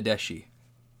Fort Thinadeshi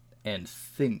and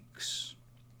thinks.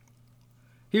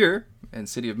 Here, in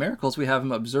City of Miracles, we have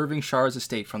him observing Shara's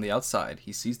estate from the outside.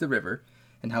 He sees the river,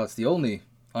 and how it's the only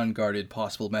unguarded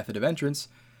possible method of entrance.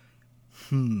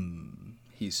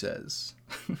 He says.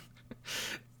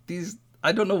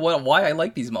 I don't know why I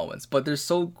like these moments, but they're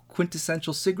so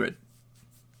quintessential Sigrid.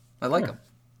 I like them.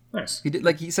 Nice.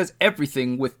 He says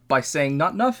everything by saying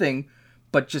not nothing,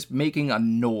 but just making a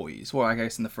noise. Well, I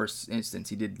guess in the first instance,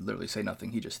 he did literally say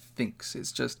nothing. He just thinks.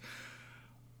 It's just...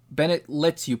 Bennett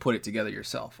lets you put it together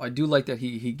yourself. I do like that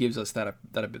he gives us that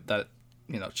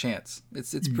chance.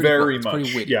 It's pretty very much.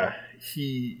 It's pretty witty. Yeah,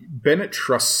 Bennett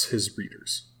trusts his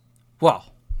readers.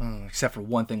 Well, except for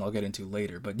one thing I'll get into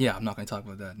later, but yeah, I'm not going to talk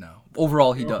about that now.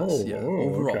 Overall, he does. Yeah,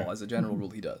 overall, as a general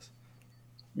rule, he does.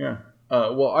 Yeah,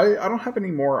 Well, I don't have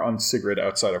any more on Sigrid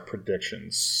outside of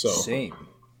predictions. So Same.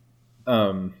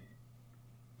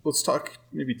 Let's talk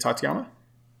maybe Tatiana.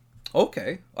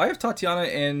 Okay. I have Tatiana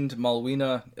and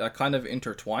Malwina kind of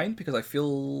intertwined because I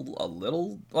feel a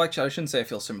little... Well, actually, I shouldn't say I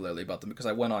feel similarly about them because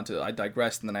I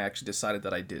digressed and then I actually decided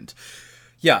that I didn't.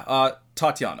 Yeah,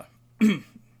 Tatiana.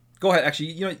 Go ahead.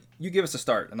 Actually, you give us a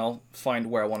start and I'll find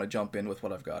where I want to jump in with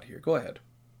what I've got here. Go ahead.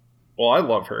 Well, I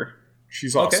love her.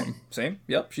 She's awesome. Okay, same.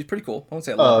 Yep, she's pretty cool. I won't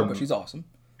say I love her, but she's awesome.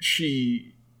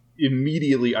 She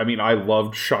immediately, I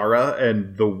loved Shara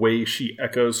and the way she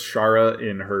echoes Shara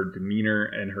in her demeanor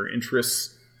and her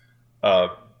interests. I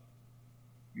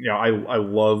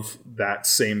love that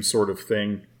same sort of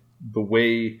thing. The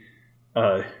way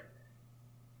I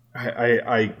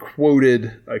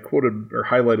quoted or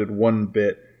highlighted one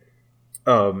bit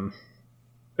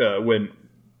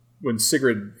when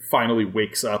Sigrid finally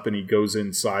wakes up and he goes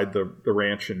inside the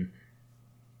ranch and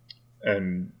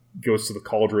goes to the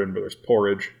cauldron where there's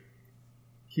porridge.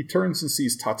 He turns and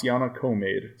sees Tatiana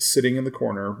Comade sitting in the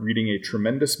corner reading a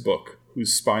tremendous book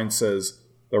whose spine says,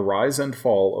 "The Rise and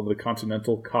Fall of the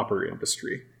Continental Copper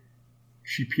Industry."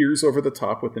 She peers over the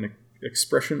top with an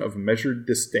expression of measured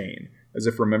disdain, as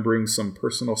if remembering some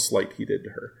personal slight he did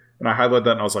to her. And I highlighted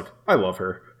that and I was like, I love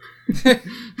her.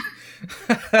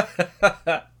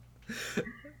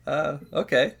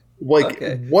 Okay.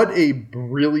 What a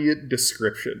brilliant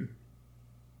description.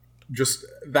 Just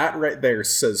that right there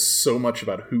says so much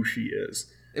about who she is.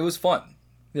 It was fun.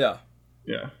 Yeah.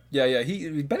 Yeah.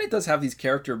 Bennett does have these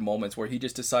character moments where he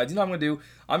just decides,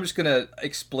 I'm just going to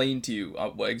explain to you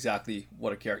exactly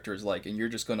what a character is like, and you're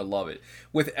just going to love it.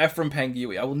 With Ephraim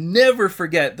Penguin, I will never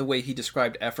forget the way he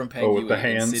described Ephraim Penguin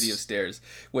in City of Stairs,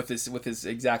 with his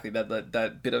exactly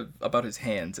that bit about his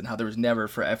hands, and how there was never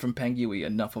for Ephraim Penguin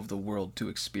enough of the world to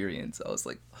experience. I was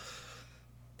like,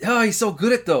 oh, he's so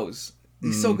good at those.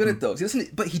 He's so good at those.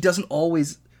 He doesn't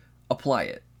always apply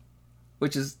it.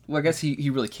 Which is, well, I guess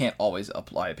he really can't always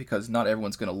apply it because not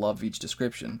everyone's going to love each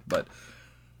description. But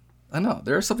I don't know.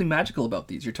 There is something magical about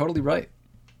these. You're totally right.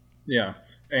 Yeah.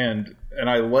 And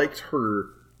I liked her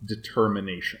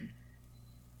determination.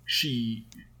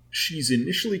 She's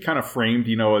initially kind of framed,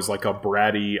 as like a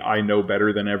bratty, I know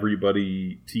better than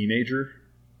everybody teenager.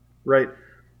 Right?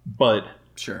 But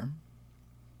sure.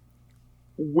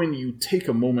 When you take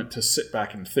a moment to sit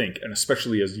back and think, and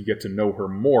especially as you get to know her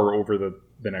more over the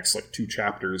next 2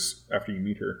 chapters after you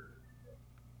meet her,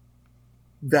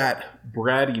 that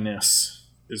brattiness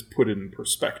is put in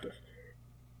perspective.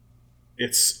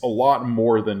 It's a lot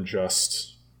more than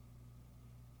just,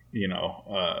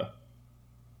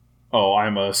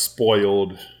 I'm a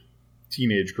spoiled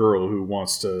teenage girl who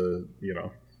wants to,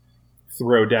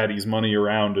 throw daddy's money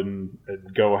around and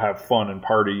go have fun and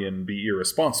party and be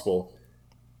irresponsible.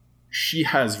 She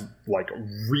has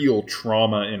real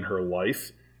trauma in her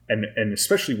life. And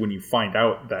especially when you find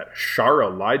out that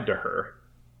Shara lied to her,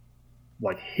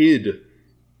 hid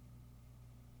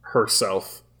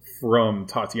herself from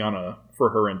Tatiana for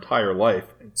her entire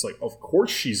life. It's of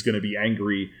course she's going to be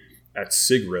angry at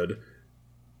Sigrid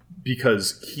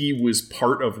because he was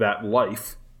part of that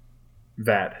life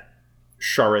that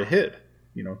Shara hid.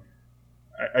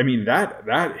 I mean,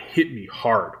 that hit me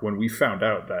hard when we found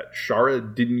out that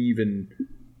Shara didn't even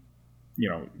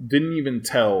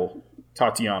tell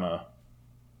Tatiana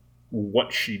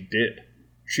what she did.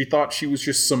 She thought she was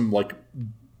just some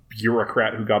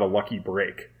bureaucrat who got a lucky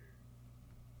break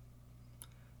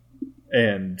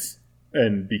and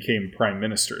became prime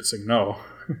minister. It's no.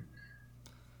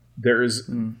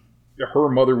 Her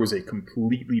mother was a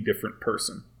completely different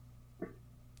person.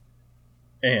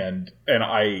 And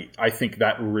I think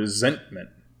that resentment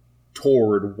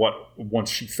toward once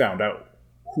she found out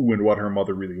who and what her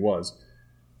mother really was,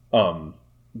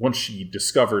 once she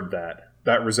discovered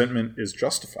that resentment is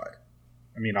justified.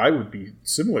 I mean, I would be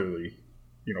similarly,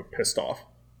 pissed off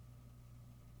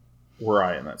were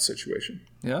I in that situation.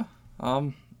 Yeah.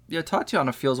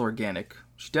 Tatiana feels organic.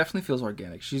 She definitely feels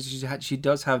organic. She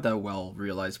does have that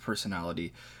well-realized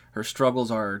personality. Her struggles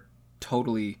are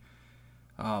totally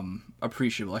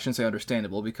appreciable. I shouldn't say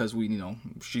understandable because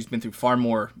she's been through far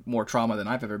more trauma than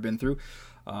I've ever been through.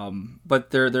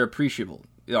 But they're appreciable.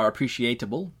 They are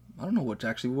appreciatable. I don't know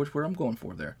which word I'm going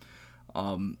for there.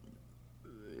 And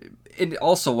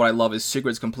also what I love is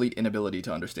Sigrid's complete inability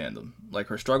to understand them.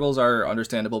 Her struggles are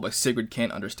understandable, but Sigrid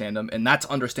can't understand them, and that's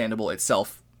understandable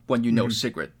itself when you know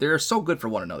Sigrid. They're so good for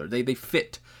one another. They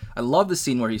fit. I love the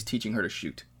scene where he's teaching her to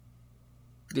shoot.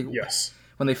 Yes.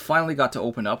 When they finally got to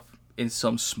open up in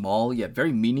some small yet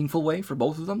very meaningful way for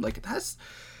both of them,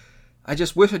 I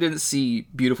just wish I didn't see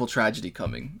beautiful tragedy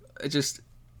coming.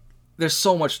 there's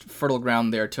so much fertile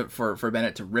ground there for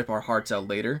Bennett to rip our hearts out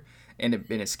later, and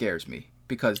it scares me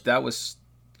because that was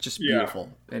just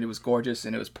beautiful, and it was gorgeous,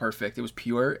 and it was perfect. It was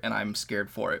pure, and I'm scared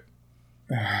for it.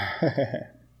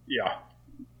 Yeah.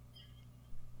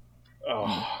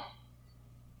 Oh.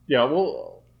 Yeah.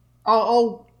 Well,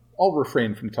 I'll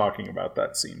refrain from talking about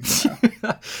that scene for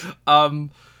now.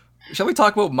 Shall we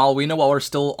talk about Malwina while we're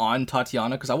still on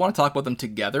Tatiana? Because I want to talk about them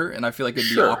together, and I feel like it'd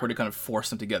be awkward to kind of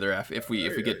force them together if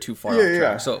we get too far off track.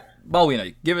 Yeah. So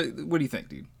Malwina, give it. What do you think,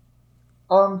 dude?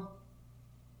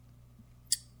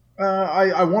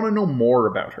 I want to know more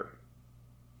about her.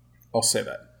 I'll say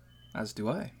that. As do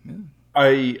I. Yeah.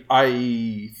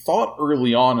 I thought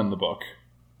early on in the book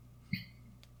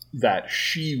that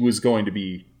she was going to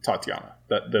be Tatiana,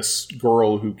 that this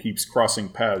girl who keeps crossing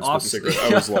paths with Sigrid.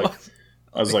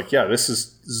 I was like, yeah, this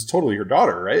is totally her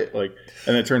daughter, right? Like,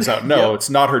 and it turns out no, it's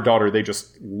not her daughter. They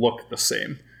just look the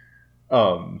same.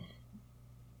 But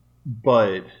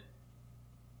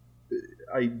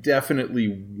I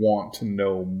definitely want to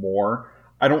know more.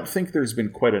 I don't think there's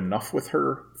been quite enough with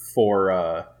her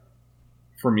for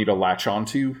me to latch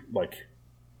onto, like,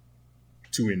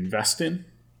 to invest in.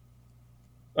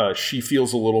 She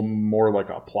feels a little more like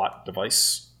a plot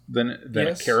device than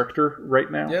a character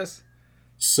right now. Yes.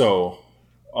 So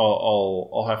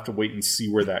I'll have to wait and see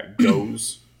where that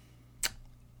goes.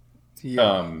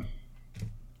 Yeah.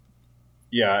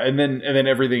 And then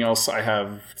everything else I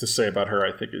have to say about her,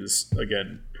 I think, is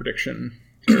again prediction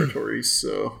territory.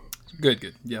 So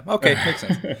good. Yeah. Okay, makes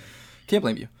sense. Can't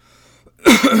blame you.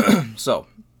 So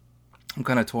I'm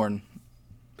kind of torn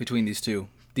between these two.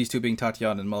 These two being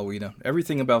Tatiana and Malwina.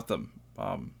 Everything about them,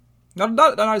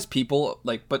 not as people,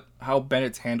 like, but how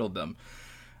Bennett's handled them,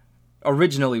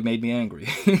 originally made me angry.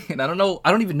 And I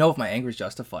don't even know if my anger is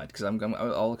justified, because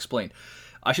I'll explain.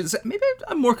 I should say, maybe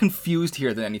I'm more confused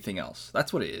here than anything else.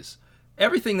 That's what it is.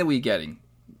 Everything that we're getting,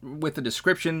 with the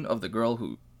description of the girl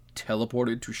who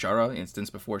teleported to Shara instance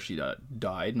before she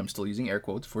died, and I'm still using air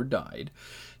quotes for died,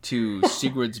 to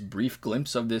Sigrid's brief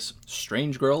glimpse of this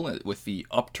strange girl with the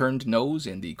upturned nose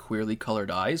and the queerly colored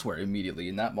eyes, where immediately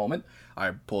in that moment,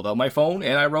 I pulled out my phone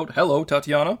and I wrote, "Hello,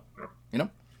 Tatiana." You know?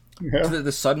 Yeah. To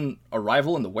the sudden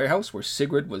arrival in the warehouse where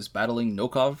Sigrid was battling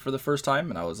Nokov for the first time,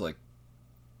 and I was like,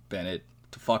 Bennett,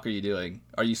 what the fuck are you doing?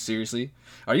 Are you seriously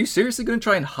going to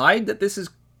try and hide that this is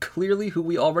clearly who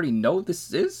we already know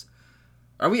this is?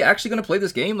 Are we actually going to play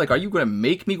this game? Like, are you going to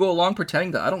make me go along pretending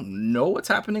that I don't know what's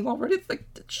happening already? Like,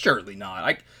 surely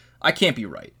not. I can't be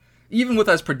right. Even with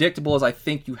as predictable as I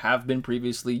think you have been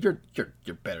previously, you're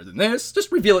better than this.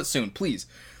 Just reveal it soon, please.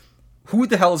 Who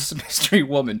the hell is this mystery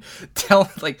woman?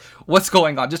 Tell, like, what's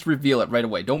going on? Just reveal it right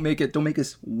away. Don't make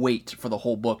us wait for the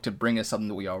whole book to bring us something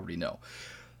that we already know.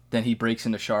 Then he breaks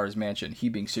into Shara's mansion, he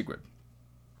being Sigrid.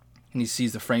 And he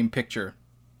sees the framed picture,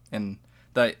 and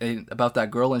about that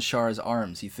girl in Shara's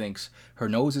arms. He thinks her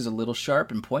nose is a little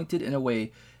sharp and pointed in a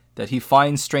way that he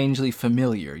finds strangely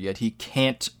familiar, yet he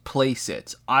can't place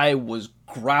it. I was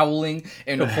growling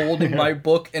and holding my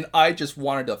book, and I just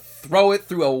wanted to throw it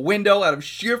through a window out of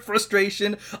sheer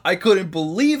frustration. I couldn't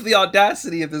believe the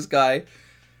audacity of this guy.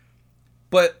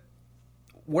 But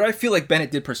where I feel like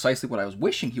Bennett did precisely what I was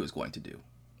wishing he was going to do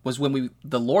was when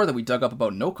the lore that we dug up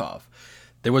about Nokov.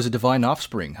 There was a divine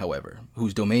offspring, however,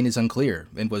 whose domain is unclear,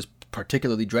 and was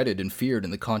particularly dreaded and feared in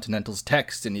the Continental's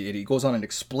text, and he goes on and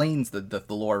explains the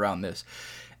lore around this.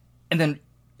 And then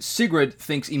Sigrid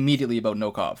thinks immediately about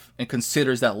Nokov, and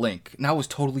considers that link, and I was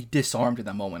totally disarmed in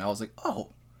that moment. I was like, oh.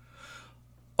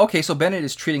 Okay, so Bennett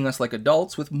is treating us like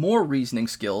adults with more reasoning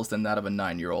skills than that of a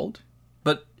 9-year-old.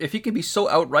 But if he can be so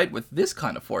outright with this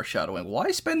kind of foreshadowing, why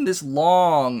spend this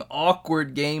long,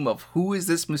 awkward game of who is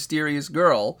this mysterious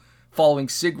girl following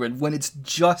Sigrid when it's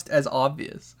just as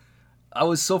obvious? I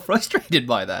was so frustrated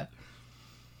by that.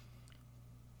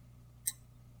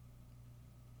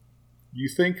 You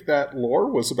think that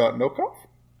lore was about Nokov?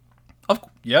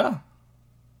 Yeah.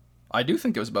 I do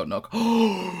think it was about Nokov.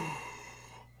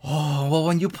 Oh, well,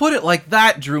 when you put it like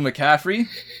that, Drew McCaffrey,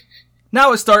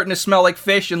 now it's starting to smell like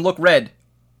fish and look red.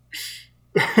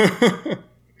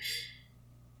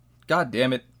 God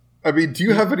damn it. I mean, do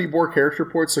you have any more character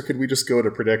points, or could we just go to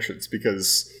predictions?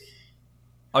 Because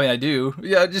I mean, I do.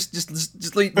 Yeah,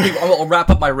 just leave. I'll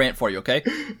wrap up my rant for you, okay?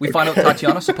 We find out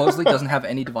Tatiana supposedly doesn't have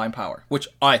any divine power, which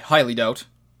I highly doubt.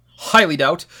 Highly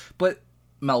doubt. But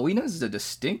Malwina is a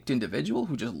distinct individual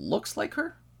who just looks like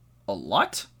her a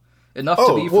lot. Enough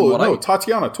to be from what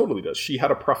Tatiana totally does. She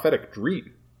had a prophetic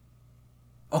dream.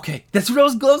 Okay, that's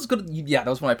good. Yeah, that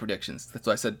was one of my predictions. That's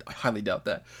why I said I highly doubt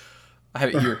that. I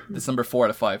have it here. It's number 4 out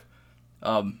of 5.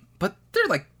 But they're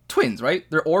like twins, right?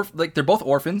 They're both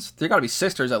orphans. They got to be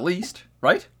sisters at least,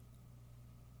 right?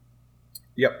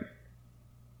 Yep.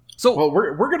 So, well,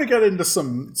 we're gonna get into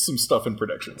some stuff in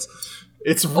predictions.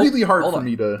 It's really hard for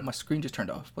me to. My screen just turned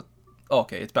off. What? Oh,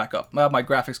 okay, it's back up. My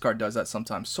graphics card does that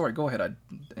sometimes. Sorry, go ahead. I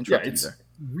interrupted you there.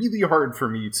 Really hard for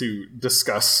me to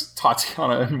discuss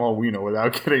Tatiana and Malwina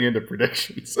without getting into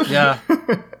predictions. Yeah.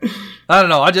 I don't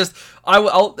know.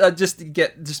 I'll just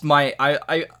get just my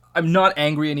I'm not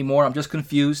angry anymore. I'm just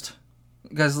confused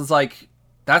because it's like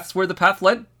that's where the path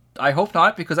led. I hope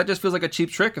not, because that just feels like a cheap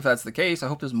trick if that's the case. I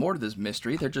hope there's more to this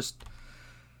mystery. They're just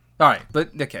all right, but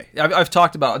okay. I've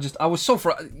talked about I was so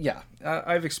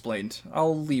I've explained.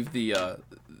 I'll leave the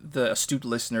astute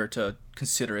listener to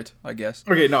consider it, I guess.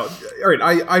 Okay, no, all right.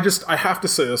 I have to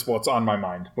say this while it's on my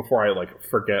mind before I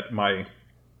forget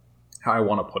how I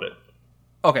want to put it.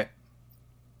 Okay.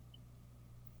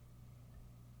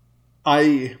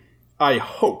 I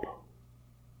hope,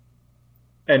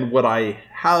 and what I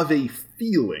have a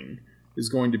feeling is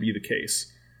going to be the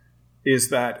case, is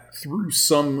that through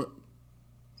some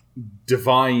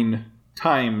divine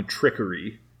time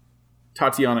trickery,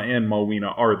 Tatiana and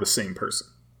Malwina are the same person.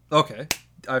 Okay,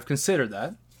 I've considered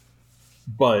that,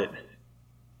 but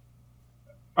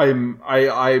I'm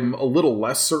a little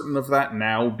less certain of that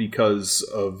now because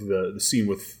of the scene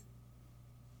with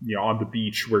on the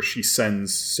beach where she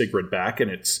sends Sigrid back,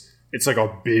 and it's like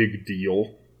a big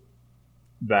deal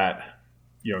that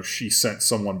she sent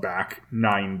someone back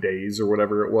 9 days or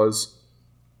whatever it was.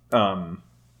 And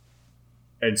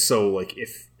so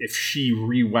if she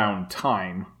rewound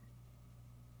time,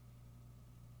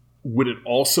 would it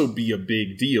also be a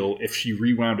big deal if she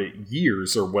rewound it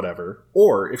years or whatever,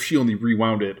 or if she only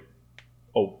rewound it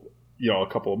a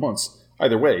couple of months?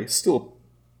 Either way, still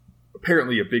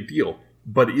apparently a big deal.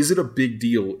 But is it a big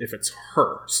deal if it's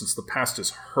her, since the past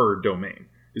is her domain?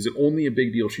 Is it only a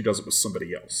big deal if she does it with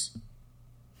somebody else?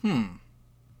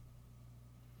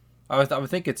 I would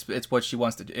think it's what she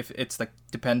wants to do. If it's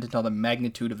dependent on the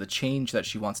magnitude of the change that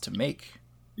she wants to make.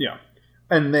 Yeah,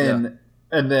 and then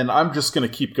I'm just going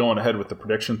to keep going ahead with the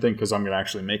prediction thing because I'm going to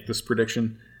actually make this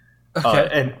prediction.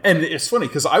 Okay. And it's funny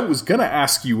because I was going to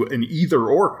ask you an either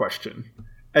or question,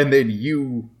 and then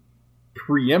you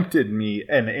preempted me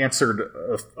and answered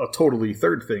a totally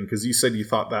third thing because you said you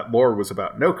thought that lore was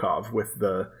about Nokov with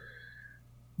the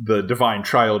divine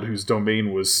child whose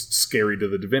domain was scary to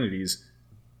the divinities.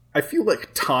 I feel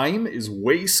like time is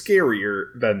way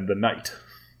scarier than the night.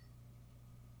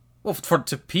 Well,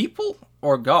 to people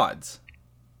or gods?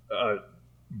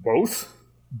 Both.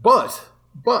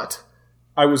 But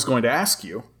I was going to ask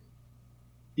you,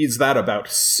 is that about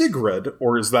Sigrid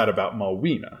or is that about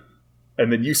Malwina?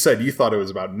 And then you said you thought it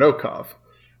was about Nokov.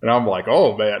 And I'm like,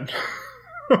 oh, man.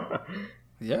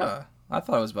 Yeah, I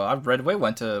thought it was about... Red Way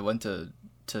went to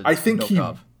I think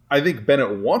Nokov. I think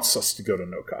Bennett wants us to go to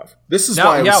Nokov. This is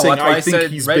why I was saying I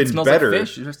think he's been better. Like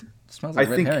fish. It just smells like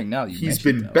red herring now. He's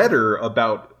been better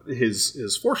about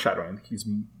his foreshadowing. He's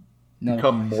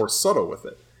become more subtle with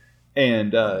it.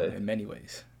 And in many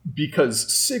ways.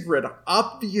 Because Sigrid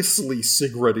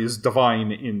is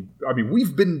divine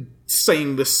we've been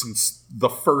saying this since the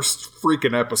first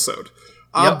freaking episode.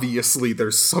 Yep. Obviously,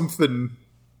 there's something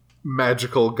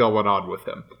magical going on with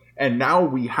him. And now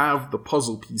we have the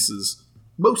puzzle pieces,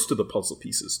 most of the puzzle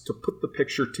pieces, to put the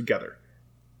picture together.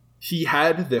 He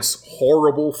had this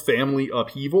horrible family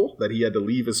upheaval that he had to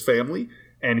leave his family,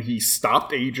 and he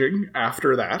stopped aging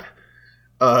after that.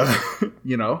 I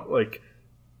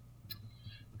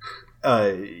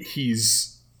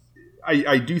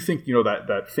do think,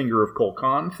 that Finger of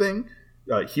Kolkan thing,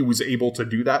 he was able to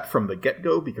do that from the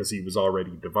get-go because he was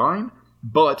already divine,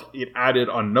 but it added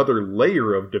another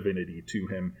layer of divinity to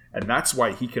him, and that's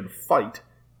why he can fight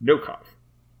Nokov.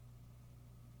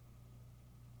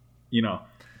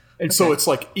 And so it's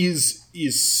like, is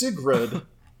Sigrid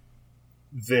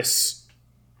this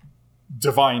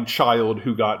divine child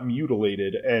who got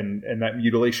mutilated, and that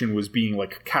mutilation was being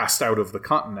cast out of the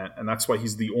continent, and that's why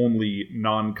he's the only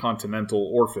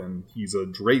non-continental orphan. He's a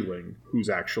Drayling who's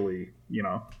actually,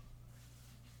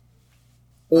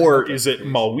 Or is it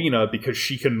Malwina because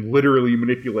she can literally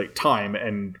manipulate time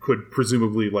and could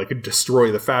presumably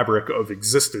destroy the fabric of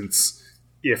existence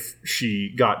if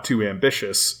she got too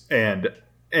ambitious? And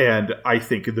I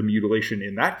think the mutilation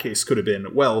in that case could have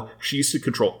been, well, she used to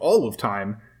control all of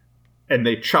time, and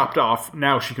they chopped off,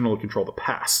 now she can only control the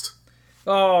past.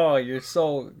 Oh, you're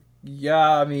so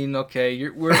Yeah, I mean, okay,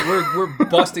 we're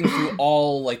busting through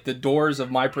all like the doors of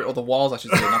my or the walls, I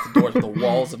should say, not the doors, but the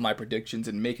walls of my predictions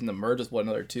and making them merge with one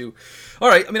another too. All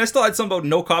right, I mean, I still had something about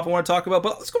No Cop I want to talk about,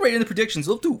 but let's go right into predictions.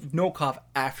 We'll do No Cop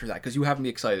after that because you have me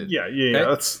excited. Yeah,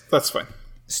 that's fine.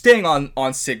 Staying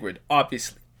on Sigrid,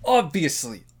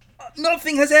 obviously,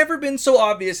 nothing has ever been so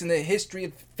obvious in the history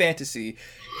of fantasy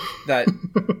that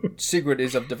Sigrid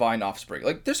is of divine offspring.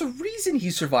 Like, there's a reason he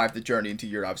survived the journey into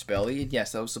Yurav's belly, and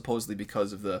yes, that was supposedly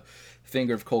because of the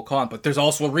finger of Kol Khan, but there's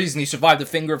also a reason he survived the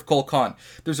finger of Kol Khan.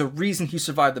 There's a reason he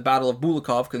survived the Battle of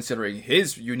Bulakov, considering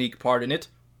his unique part in it.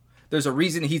 There's a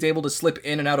reason he's able to slip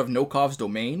in and out of Nokov's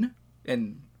domain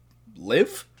and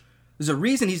live. There's a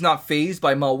reason he's not fazed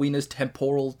by Malwina's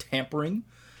temporal tampering.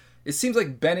 It seems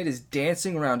like Bennett is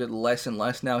dancing around it less and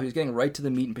less now. He's getting right to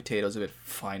the meat and potatoes of it,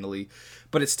 finally.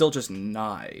 But it's still just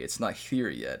nigh. It's not here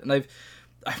yet. And I've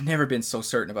never been so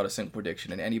certain about a single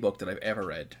prediction in any book that I've ever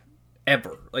read.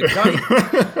 Ever. Like,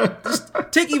 just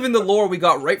take even the lore we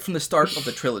got right from the start of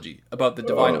the trilogy about the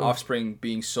divine offspring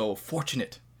being so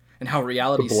fortunate and how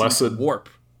reality seems to warp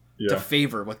to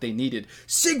favor what they needed.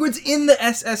 Sigrid's in the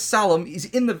SS Salem. He's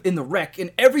in the wreck.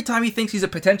 And every time he thinks he's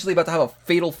potentially about to have a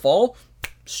fatal fall,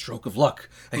 stroke of luck,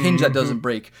 a hinge that doesn't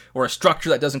break, or a structure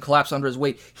that doesn't collapse under his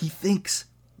weight, he thinks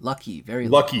lucky, very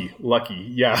lucky,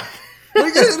 yeah.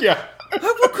 Yeah.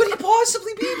 What could he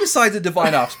possibly be besides a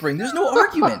divine offspring? There's no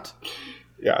argument.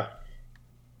 Yeah.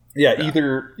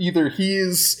 Either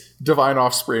he's divine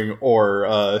offspring,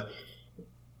 or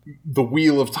the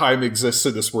wheel of time exists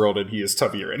in this world, and he is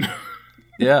Taviran.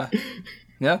 Yeah.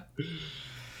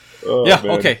 Oh, yeah,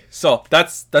 man. Okay, so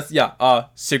that's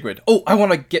Sigrid. Oh, I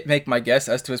want to make my guess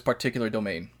as to his particular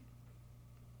domain.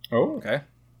 Oh. Okay.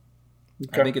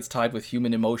 I think it's tied with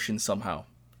human emotion somehow.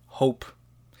 Hope,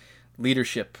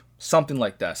 leadership, something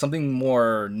like that. Something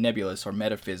more nebulous or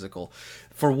metaphysical.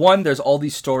 For one, there's all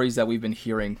these stories that we've been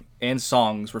hearing and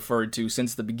songs referred to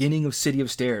since the beginning of City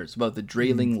of Stairs about the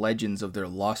Drailing legends of their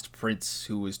lost prince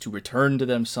who was to return to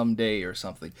them someday or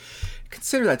something.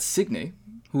 Consider that Signe,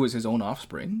 who was his own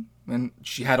offspring, and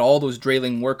she had all those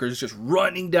Drailing workers just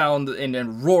running down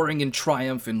and roaring in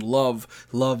triumph and love,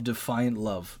 defiant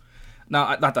love.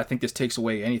 Now, not that I think this takes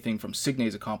away anything from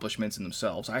Signe's accomplishments in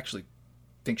themselves. I actually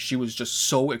think she was just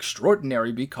so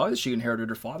extraordinary because she inherited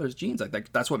her father's genes.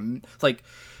 Like that's what, like,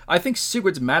 I think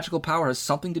Sigrid's magical power has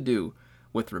something to do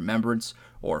with remembrance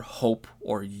or hope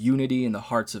or unity in the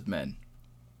hearts of men.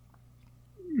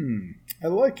 I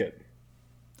like it.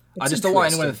 I just don't want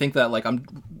anyone to think that, like, I'm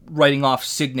writing off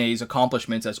Signe's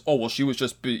accomplishments as, oh, well, she was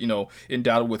just,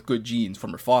 endowed with good genes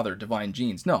from her father, divine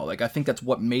genes. No, like, I think that's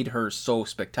what made her so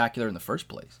spectacular in the first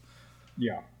place.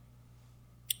 Yeah.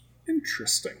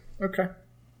 Interesting. Okay.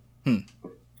 All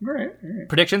right.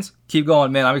 Predictions? Keep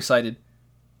going, man. I'm excited.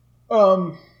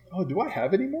 Oh, do I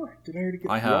have any more? Did I already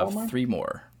get? I have 3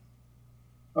 more.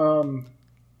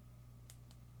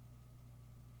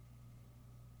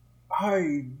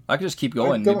 I could just keep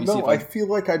going. I don't know. I feel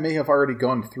like I may have already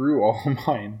gone through all of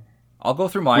mine. I'll go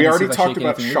through mine. We already talked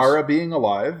about Shara being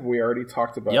alive. We already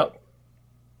talked about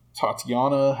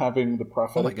Tatiana having the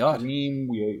prophetic dream.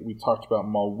 We talked about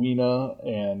Malwina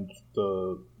and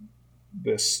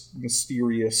this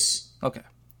mysterious... Okay.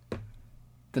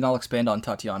 Then I'll expand on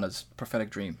Tatiana's prophetic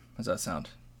dream. How does that sound?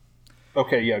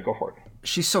 Okay, yeah, go for it.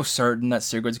 She's so certain that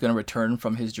Sigurd's going to return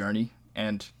from his journey,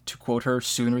 and to quote her,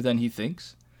 sooner than he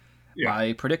thinks. Yeah.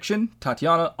 My prediction,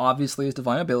 Tatiana obviously has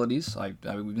divine abilities. We've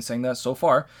been saying that so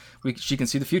far. She can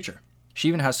see the future. She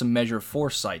even has some measure of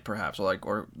foresight, perhaps,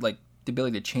 or the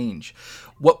ability to change.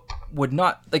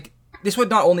 This would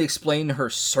not only explain her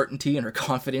certainty and her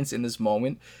confidence in this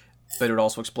moment, but it would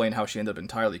also explain how she ended up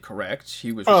entirely correct.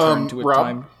 He was returned to a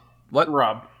time... What?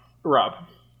 Rob.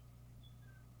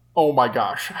 Oh my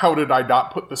gosh, how did I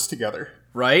not put this together?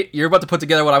 Right? You're about to put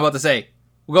together what I'm about to say.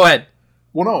 Well, go ahead.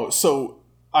 Well, no, so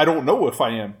I don't know if I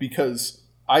am, because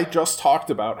I just talked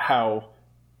about how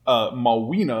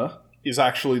Malwina is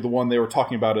actually the one they were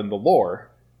talking about in the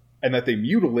lore, and that they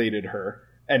mutilated her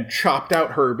and chopped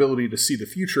out her ability to see the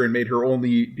future and made her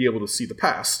only be able to see the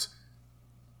past.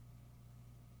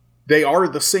 They are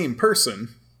the same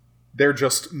person. They're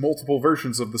just multiple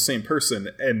versions of the same person,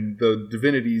 and the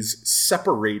divinities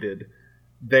separated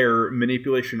their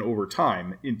manipulation over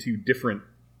time into different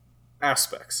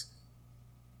aspects.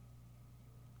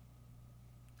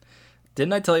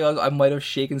 Didn't I tell you I might have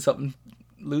shaken something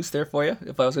loose there for you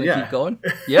if I was going to keep going?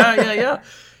 Yeah.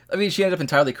 I mean, she ended up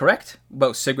entirely correct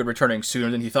about Sigurd returning sooner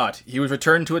than he thought. He was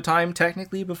returned to a time,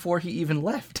 technically, before he even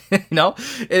left.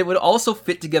 It would also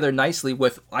fit together nicely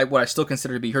with what I still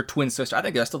consider to be her twin sister.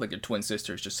 I still think they're twin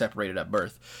sisters, just separated at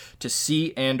birth. To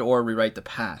see and or rewrite the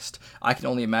past. I can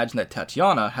only imagine that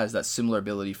Tatiana has that similar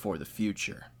ability for the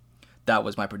future. That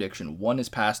was my prediction. One is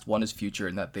past, one is future,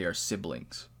 and that they are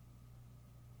siblings.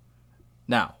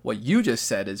 Now, what you just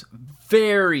said is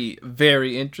very,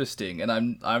 very interesting,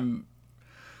 and I'm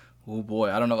oh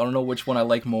boy, I don't know which one I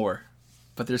like more,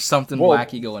 but there's something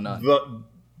wacky going on.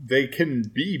 They can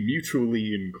be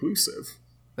mutually inclusive.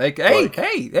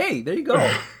 Hey, there you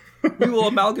go. We will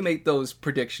amalgamate those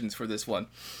predictions for this one.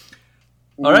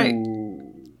 All right.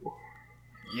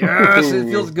 Yes, it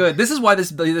feels good. This is why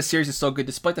this series is so good,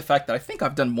 despite the fact that I think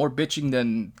I've done more bitching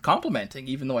than complimenting,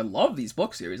 even though I love these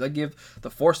book series. I give the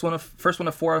first one a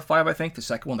 4 out of 5, I think. The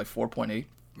second one, like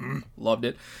 4.8. Loved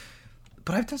it.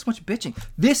 But I've done so much bitching.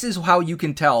 This is how you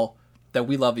can tell that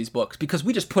we love these books, because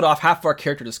we just put off half of our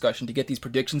character discussion to get these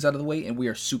predictions out of the way, and we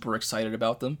are super excited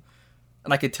about them.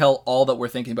 And I could tell all that we're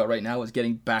thinking about right now is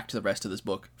getting back to the rest of this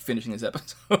book, finishing this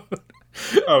episode.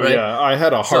 Oh, right? Yeah. I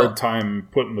had a hard time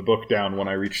putting the book down when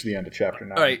I reached the end of chapter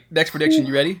 9. All right, next prediction.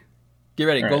 You ready? Get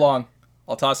ready. All Go long.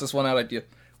 I'll toss this one out at you.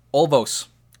 Olvos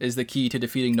is the key to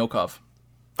defeating Nokov.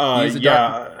 He's the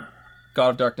God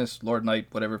of Darkness, Lord Night,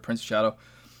 whatever, Prince of Shadow.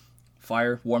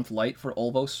 Fire, warmth, light for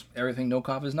Olvos. Everything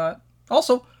Nokov is not.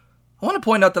 Also, I want to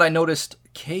point out that I noticed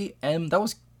KM, that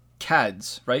was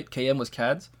Cads, right? KM was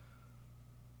Cads?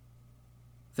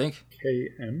 Think?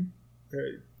 KM?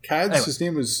 Cads, anyway. His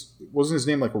name wasn't his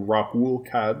name like Rockwool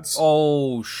Cads?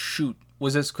 Oh, shoot.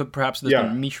 Was this, could perhaps this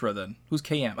been Mishra then? Who's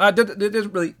KM?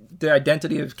 The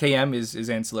identity of KM is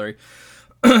ancillary.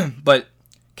 But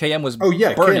KM was burning.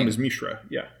 KM is Mishra,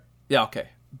 yeah. Yeah, okay.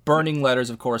 Burning letters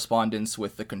of correspondence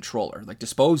with the controller, like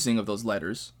disposing of those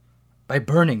letters by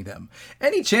burning them.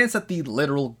 Any chance that the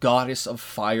literal goddess of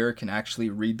fire can actually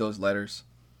read those letters?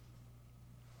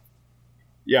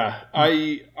 Yeah,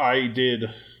 I did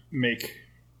make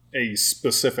a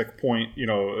specific point,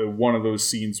 one of those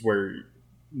scenes where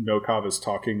Nokov is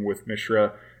talking with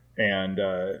Mishra, and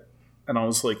I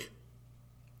was like,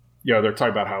 they're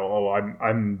talking about how,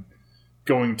 I'm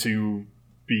going to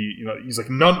be, he's like,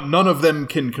 none of them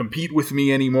can compete with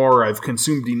me anymore. I've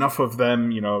consumed enough of them.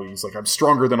 He's like, I'm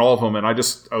stronger than all of them. And I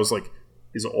was like,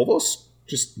 is Olvos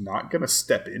just not going to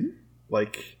step in?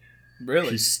 Like,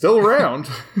 really? He's still around.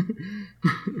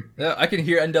 Yeah, I can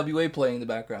hear NWA playing in the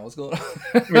background. What's going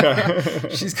on?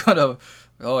 She's gonna.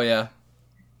 Oh yeah.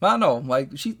 I don't know. Like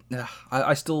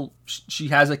she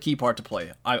has a key part to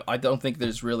play. I don't think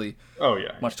there's really. Oh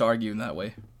yeah. Much to argue in that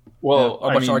way. Well,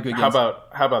 to argue against.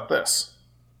 How about this?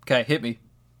 Okay, hit me.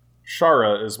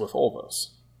 Shara is with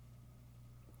Olvos.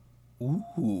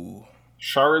 Ooh.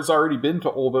 Shara's already been to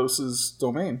Olvos'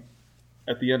 domain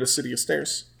at the end of City of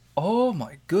Stairs. Oh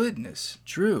my goodness,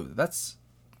 Drew, that's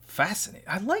fascinating.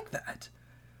 I like that.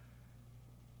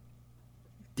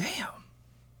 Damn.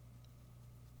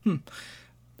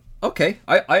 Okay,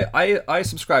 I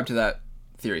subscribe to that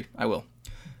theory. I will.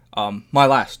 My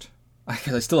last,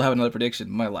 because I still have another prediction.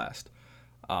 My last.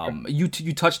 You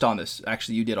touched on this.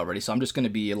 Actually, you did already. So I'm just going to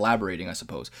be elaborating, I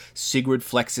suppose. Sigurd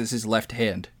flexes his left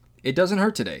hand. It doesn't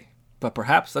hurt today, but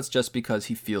perhaps that's just because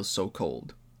he feels so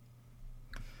cold.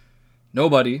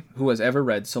 Nobody who has ever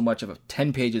read so much of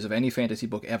 10 pages of any fantasy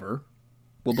book ever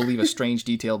will believe a strange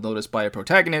detail noticed by a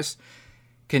protagonist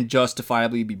can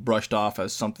justifiably be brushed off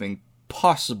as something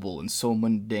possible and so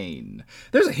mundane.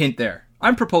 There's a hint there.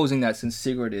 I'm proposing that since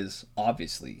Sigurd is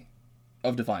obviously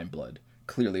of divine blood,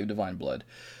 clearly of divine blood,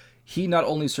 he not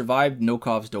only survived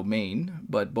Nokov's domain,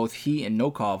 but both he and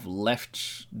Nokov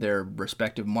left their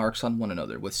respective marks on one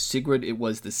another. With Sigurd, it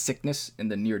was the sickness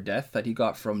and the near death that he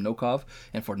got from Nokov,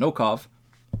 and for Nokov,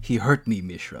 he hurt me,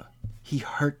 Mishra. He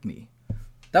hurt me.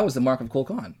 That was the mark of Kul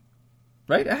Khan,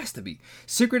 right? It has to be.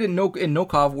 Sigurd and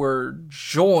Nokov were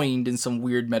joined in some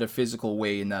weird metaphysical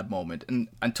way in that moment, and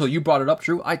until you brought it up,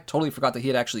 Drew, I totally forgot that he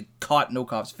had actually caught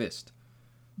Nokov's fist.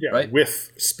 Yeah, right?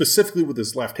 Specifically with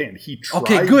his left hand. He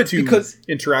tried to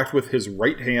interact with his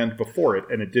right hand before it,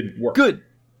 and it didn't work. Good,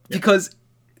 because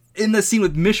in the scene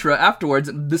with Mishra afterwards,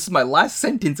 this is my last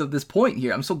sentence of this point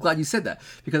here. I'm so glad you said that,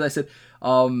 because I said,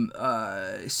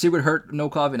 Sigurd hurt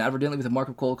Nokov inadvertently with a mark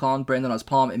of Kul Khan branded on his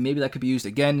palm, and maybe that could be used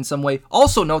again in some way.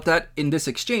 Also note that in this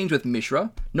exchange with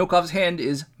Mishra, Nokov's hand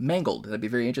is mangled. I'd be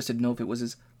very interested to know if it was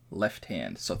his left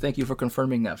hand. So thank you for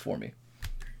confirming that for me.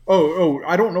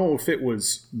 I don't know if it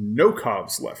was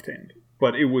Nokov's left hand,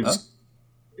 but it was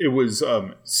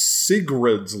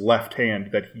Sigurd's left hand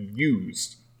that he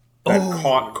used that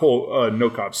caught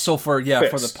Nokov's So for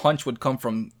fist. the punch would come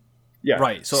from Yeah.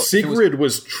 Right. So Sigrid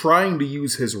was trying to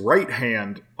use his right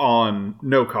hand on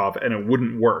Nokov, and it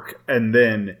wouldn't work. And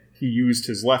then he used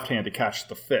his left hand to catch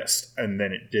the fist, and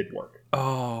then it did work.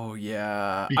 Oh,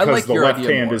 yeah. Because I like the your left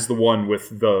idea hand more. is the one with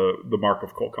the Mark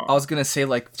of Kolkhan. I was going to say,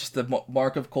 like, just the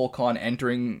Mark of Kolkhan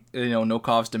entering,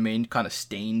 Nokov's domain kind of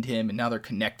stained him, and now they're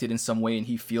connected in some way, and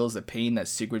he feels the pain that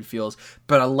Sigrid feels.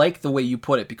 But I like the way you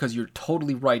put it, because you're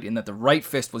totally right in that the right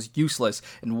fist was useless,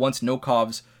 and once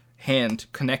Nokov's hand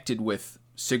connected with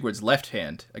Sigrid's left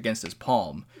hand against his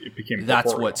palm, It became that's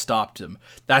corporeal. what stopped him.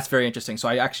 That's very interesting. So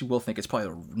I actually will think it's probably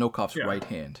Nokov's right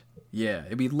hand. Yeah,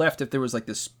 it'd be left if there was like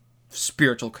this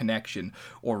spiritual connection,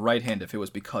 or right hand if it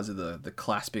was because of the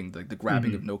clasping, the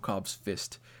grabbing of Nokov's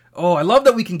fist. Oh, I love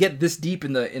that we can get this deep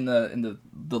in the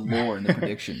lore and the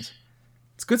predictions.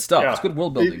 It's good stuff. Yeah. It's good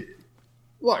world building.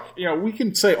 Look, we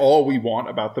can say all we want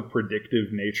about the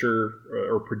predictive nature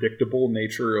or predictable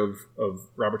nature of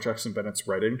Robert Jackson Bennett's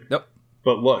writing. Yep.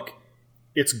 But look,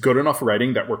 it's good enough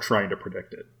writing that we're trying to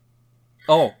predict it.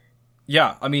 Oh,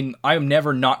 yeah. I mean, I am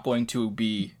never not going to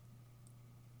be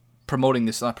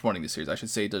not promoting this series, I should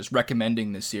say, just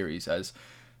recommending this series as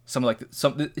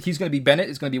he's going to be, Bennett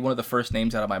is going to be one of the first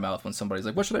names out of my mouth when somebody's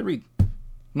like, what should I read?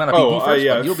 Might not be the first,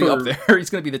 but he'll be up there. He's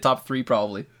going to be the top 3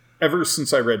 probably. Ever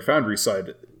since I read Foundry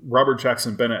Side, Robert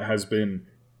Jackson Bennett has been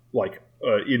like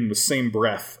in the same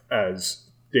breath as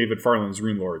David Farland's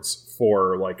Rune Lords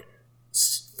for like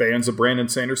fans of Brandon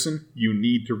Sanderson. You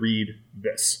need to read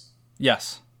this.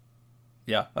 Yes.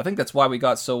 Yeah, I think that's why we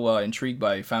got so intrigued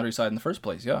by Foundry Side in the first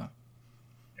place. Yeah.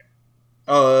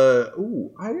 I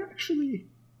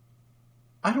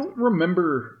don't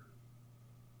remember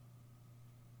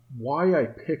why I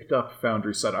picked up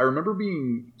Foundry Side. I remember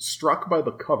being struck by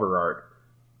the cover art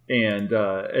and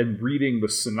reading the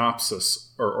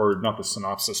synopsis, or not the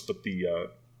synopsis, but the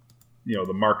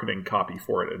the marketing copy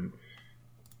for it,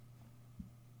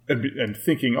 and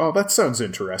thinking, oh, that sounds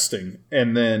interesting,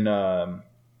 and then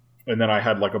I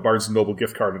had like a Barnes & Noble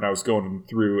gift card, and I was going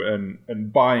through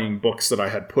and buying books that I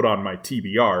had put on my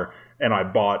TBR, and I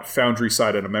bought Foundry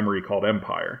Side and A Memory Called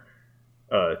Empire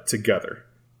together.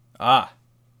 Ah.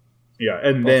 Yeah,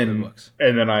 and Both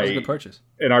then that was a good purchase.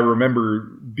 And I remember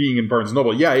being in Barnes &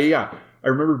 Noble. Yeah. I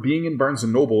remember being in Barnes &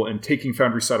 Noble and taking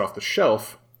Foundry Side off the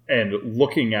shelf and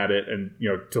looking at it, and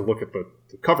to look at the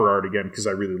cover art again because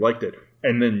I really liked it,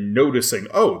 and then noticing,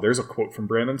 oh, there's a quote from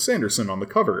Brandon Sanderson on the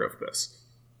cover of this.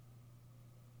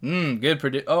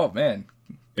 Good oh man,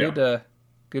 good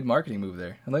marketing move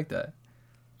there. I like that.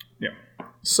 Yeah.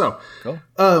 So, cool.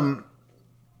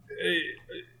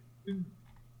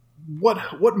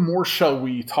 What more shall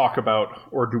we talk about,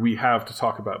 or do we have to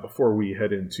talk about before we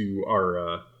head into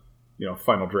our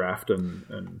final draft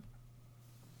and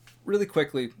really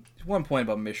quickly, one point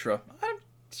about Mishra. I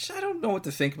don't know what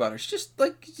to think about her. She's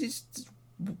just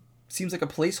seems like a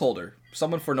placeholder,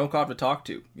 someone for Nokov to talk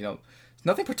to. There's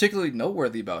nothing particularly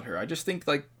noteworthy about her. I just think,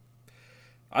 I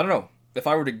don't know. If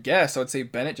I were to guess, I would say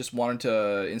Bennett just wanted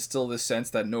to instill this sense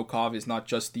that Nokov is not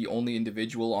just the only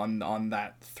individual on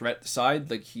that threat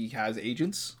side. Like, he has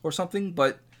agents or something,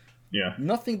 but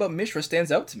nothing about Mishra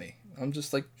stands out to me. I'm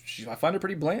just I find her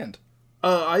pretty bland.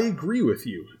 I agree with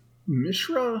you.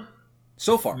 Mishra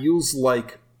so far feels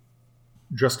like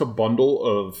just a bundle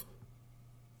of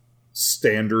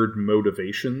standard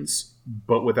motivations,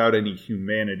 but without any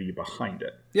humanity behind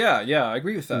it. Yeah, I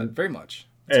agree with that very much.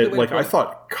 And, I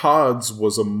thought Cods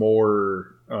was a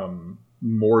more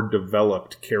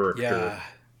developed character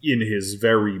in his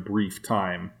very brief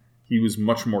time. He was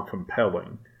much more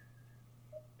compelling,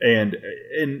 and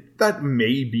that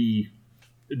may be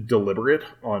deliberate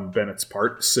on Bennett's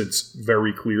part, since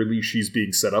very clearly she's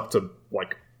being set up to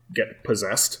get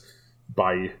possessed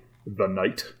by the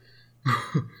Knight.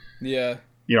 Yeah.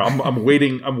 I'm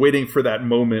waiting for that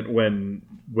moment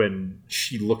when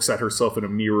she looks at herself in a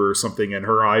mirror or something and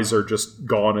her eyes are just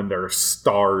gone and there are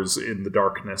stars in the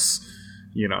darkness,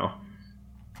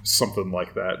 something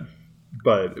like that.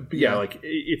 But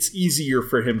it's easier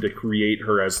for him to create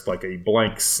her as a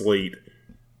blank slate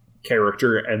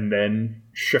character and then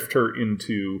shift her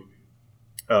into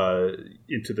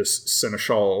this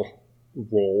seneschal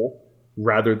role,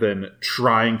 rather than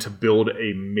trying to build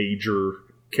a major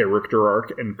character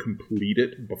arc and complete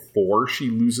it before she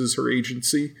loses her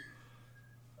agency.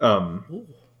 Ooh,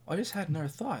 I just had another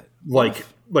thought. I'm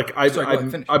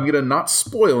gonna not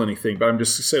spoil anything, but I'm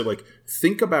just gonna say,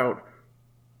 think about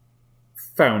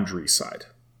Foundry Side.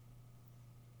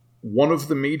 One of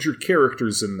the major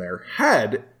characters in there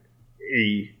had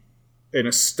an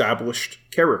established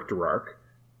character arc,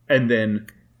 and then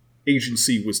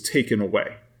agency was taken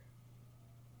away.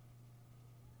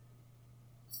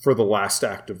 for the last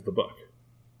act of the book.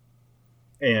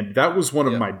 And that was one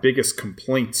of my biggest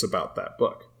complaints about that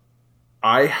book.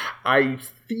 I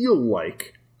feel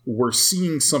like we're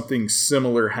seeing something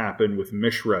similar happen with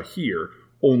Mishra here,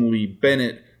 only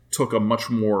Bennett took a much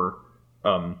more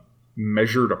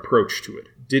measured approach to it.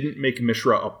 Didn't make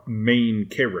Mishra a main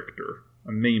character,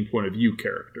 a main point of view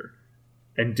character,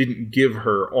 and didn't give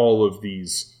her all of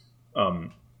these,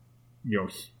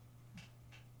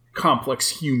 complex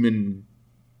human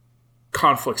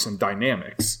conflicts and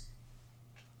dynamics.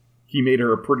 He made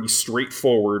her a pretty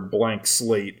straightforward blank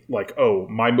slate, like, oh,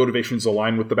 my motivations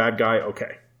align with the bad guy,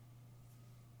 okay.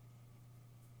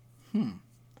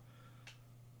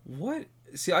 What?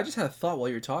 See, I just had a thought while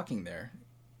you were talking there.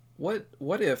 What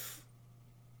if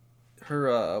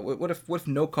her? What if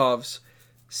Nokov's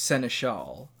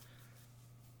seneschal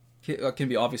can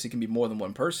be more than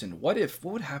one person? What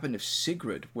would happen if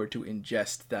Sigrid were to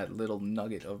ingest that little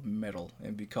nugget of metal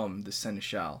and become the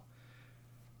seneschal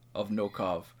of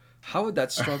Nokov? How would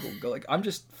that struggle go? Like, I'm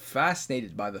just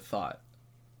fascinated by the thought.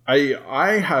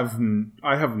 I have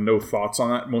no thoughts on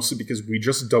that, mostly because we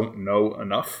just don't know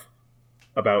enough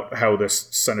about how this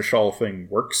seneschal thing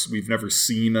works. We've never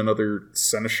seen another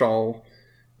seneschal.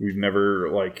 We've never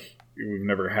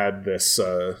had this.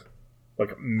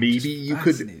 Maybe you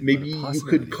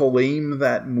could claim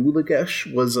that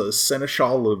Mulagesh was a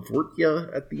seneschal of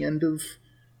Vortia at the end of.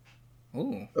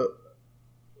 Ooh.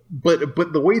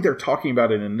 But the way they're talking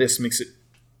about it in this makes it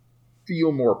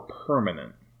feel more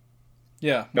permanent.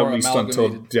 Yeah, more at least until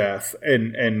death.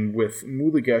 And with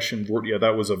Mulagesh and Vortia,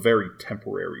 that was a very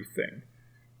temporary thing.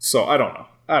 So I don't know.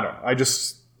 I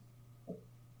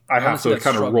have to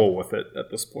kind of roll with it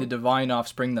at this point. The divine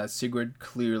offspring that Sigrid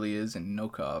clearly is in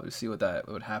Nokov. To see what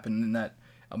would happen in that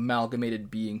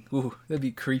amalgamated being. Ooh, that'd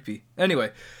be creepy.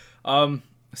 Anyway, let's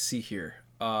see here.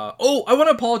 I want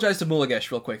to apologize to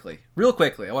Mulagesh real quickly.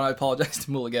 I want to apologize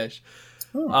to Mulagesh.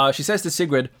 She says to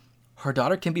Sigrid, her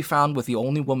daughter can be found with the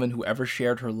only woman who ever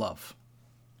shared her love.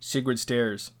 Sigrid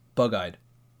stares, bug-eyed.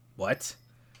 What?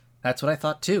 That's what I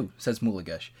thought too, says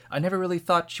Mulagesh. I never really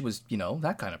thought she was,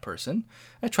 that kind of person.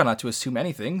 I try not to assume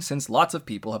anything, since lots of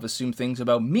people have assumed things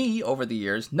about me over the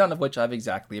years, none of which I've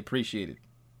exactly appreciated.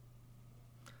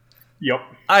 Yep.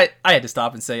 I had to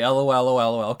stop and say,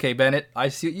 LOL. Okay, Bennett, I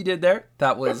see what you did there.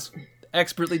 That was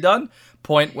expertly done.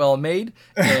 Point well made.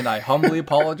 And I humbly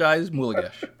apologize,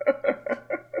 Mulagesh.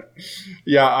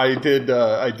 Yeah, I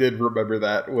did remember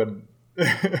that when...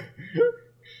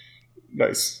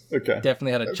 Nice. Okay.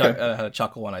 Definitely had a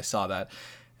chuckle when I saw that.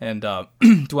 And do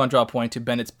want to draw a point to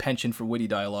Bennett's penchant for witty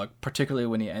dialogue, particularly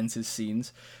when he ends his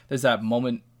scenes. There's that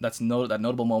moment, that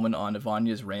notable moment on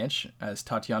Ivanya's ranch as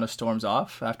Tatiana storms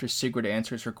off after Sigrid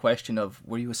answers her question of,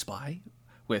 were you a spy?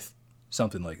 With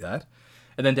something like that.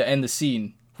 And then to end the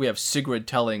scene, we have Sigrid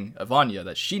telling Ivania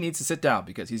that she needs to sit down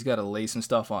because he's got to lay some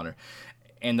stuff on her.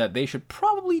 And that they should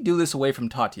probably do this away from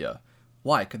Tatia.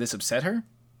 Why? Could this upset her?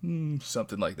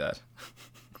 Something like that.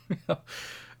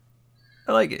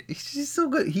 I like it. He's so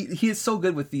good. He is so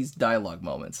good with these dialogue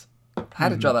moments. I had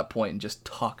to draw that point and just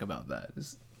talk about that. It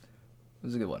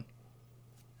was a good one.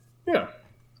 Yeah.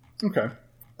 Okay.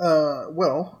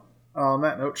 Well, on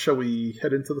that note, shall we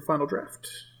head into the final draft?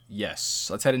 Yes.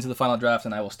 Let's head into the final draft,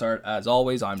 and I will start, as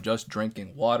always, I'm just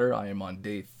drinking water. I am on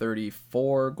day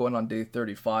 34, going on day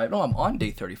 35. No, I'm on day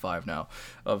 35 now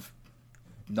of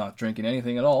not drinking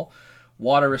anything at all.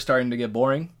 Water is starting to get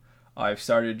boring. I've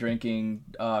started drinking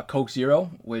Coke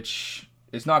Zero, which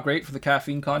is not great for the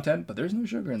caffeine content, but there's no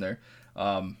sugar in there.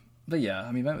 But yeah,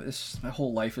 I mean, my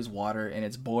whole life is water, and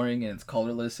it's boring, and it's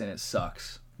colorless, and it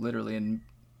sucks. Literally and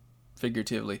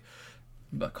figuratively,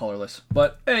 but colorless.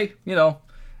 But hey,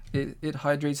 it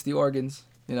hydrates the organs,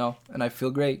 and I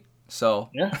feel great. So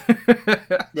yeah,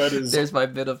 that is. There's my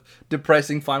bit of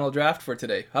depressing final draft for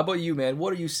today. How about you, man?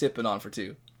 What are you sipping on for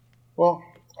two? Well,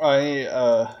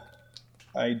 I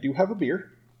do have a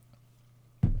beer.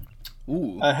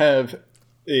 Ooh. I have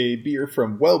a beer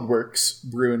from Weldworks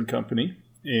Brewing Company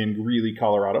in Greeley,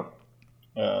 Colorado.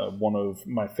 One of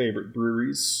my favorite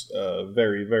breweries.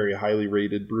 Very, very highly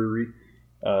rated brewery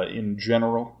in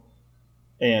general.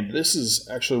 And this is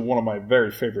actually one of my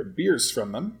very favorite beers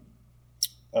from them.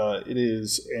 It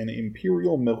is an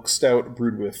Imperial Milk Stout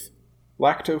brewed with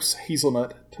lactose,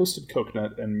 hazelnut, toasted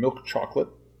coconut, and milk chocolate.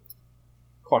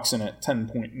 Clocks in at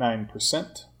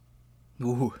 10.9%.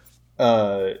 Ooh.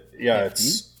 Yeah,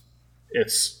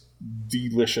 it's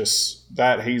delicious.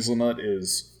 That hazelnut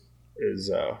is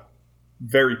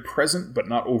very present, but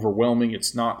not overwhelming.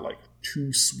 It's not like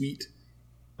too sweet.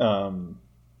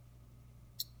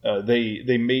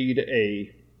 They made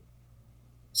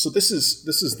So this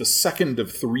is the second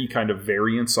of three kind of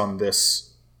variants on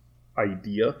this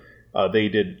idea. They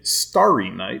did Starry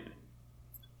Night.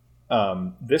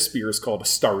 This beer is called a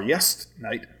Starriest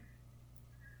Night.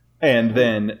 And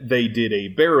then they did a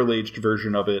barrel-aged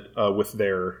version of it with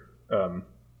their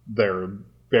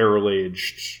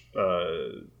barrel-aged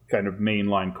kind of main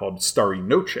line called Starry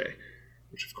Noche,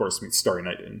 which of course means Starry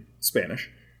Night in Spanish.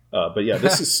 But yeah,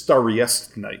 this is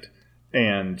Starriest Night.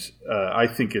 And I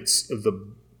think it's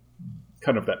the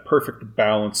kind of that perfect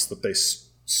balance that they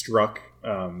struck.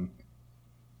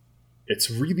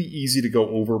 It's really easy to go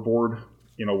overboard,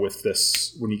 with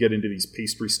this, when you get into these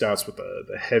pastry stouts with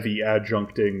the heavy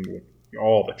adjuncting, with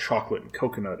all the chocolate and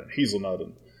coconut and hazelnut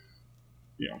and,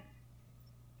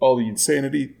 all the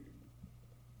insanity.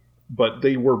 But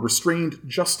they were restrained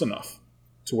just enough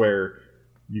to where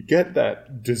you get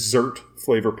that dessert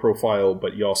flavor profile,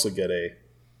 but you also get a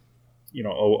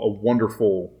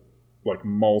wonderful, like,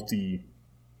 malty,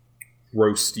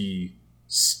 roasty,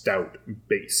 stout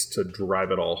base to drive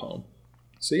it all home.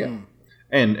 So yeah.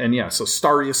 And yeah, so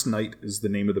Starriest Night is the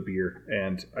name of the beer,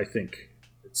 and I think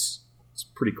it's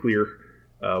pretty clear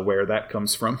where that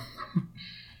comes from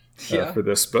for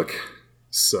this book.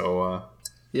 So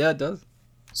yeah, it does.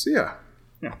 So yeah,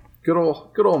 good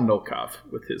old Milkov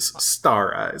with his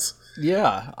star eyes.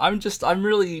 Yeah, I'm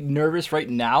really nervous right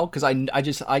now because I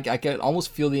can almost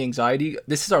feel the anxiety.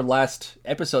 This is our last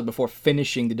episode before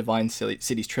finishing the Divine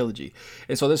Cities trilogy,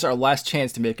 and so this is our last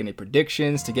chance to make any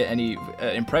predictions, to get any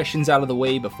impressions out of the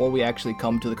way before we actually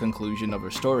come to the conclusion of our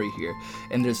story here.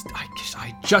 And I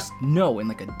just know in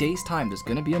like a day's time there's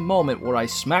gonna be a moment where I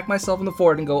smack myself in the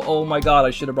forehead and go, "Oh my God,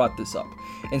 I should have brought this up."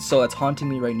 And so that's haunting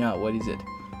me right now. What is it?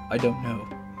 I don't know,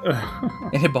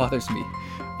 and it bothers me.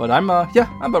 But I'm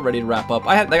about ready to wrap up.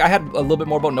 I had a little bit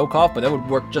more about Nokov, but that would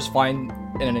work just fine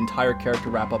in an entire character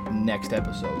wrap up next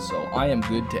episode. So I am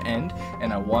good to end,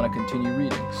 and I want to continue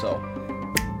reading. So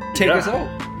take us out,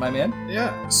 my man.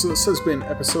 Yeah. So this has been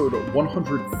episode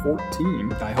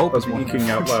 114. I hope of the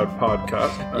Inking Out Loud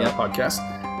podcast.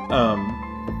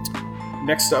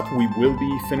 Next up, we will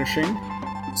be finishing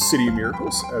City of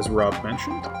Miracles, as Rob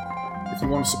mentioned. If you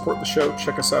want to support the show,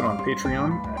 check us out on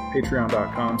Patreon at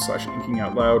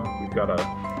patreon.com/inkingoutloud. We've got a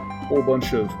whole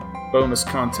bunch of bonus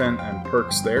content and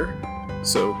perks there,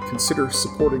 so consider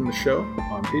supporting the show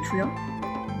on Patreon.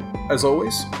 As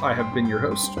always, I have been your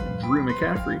host, Drew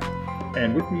McCaffrey,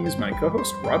 and with me is my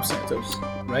co-host, Rob Santos.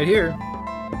 Right here.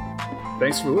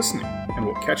 Thanks for listening, and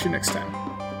we'll catch you next time.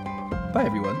 Bye,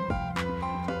 everyone.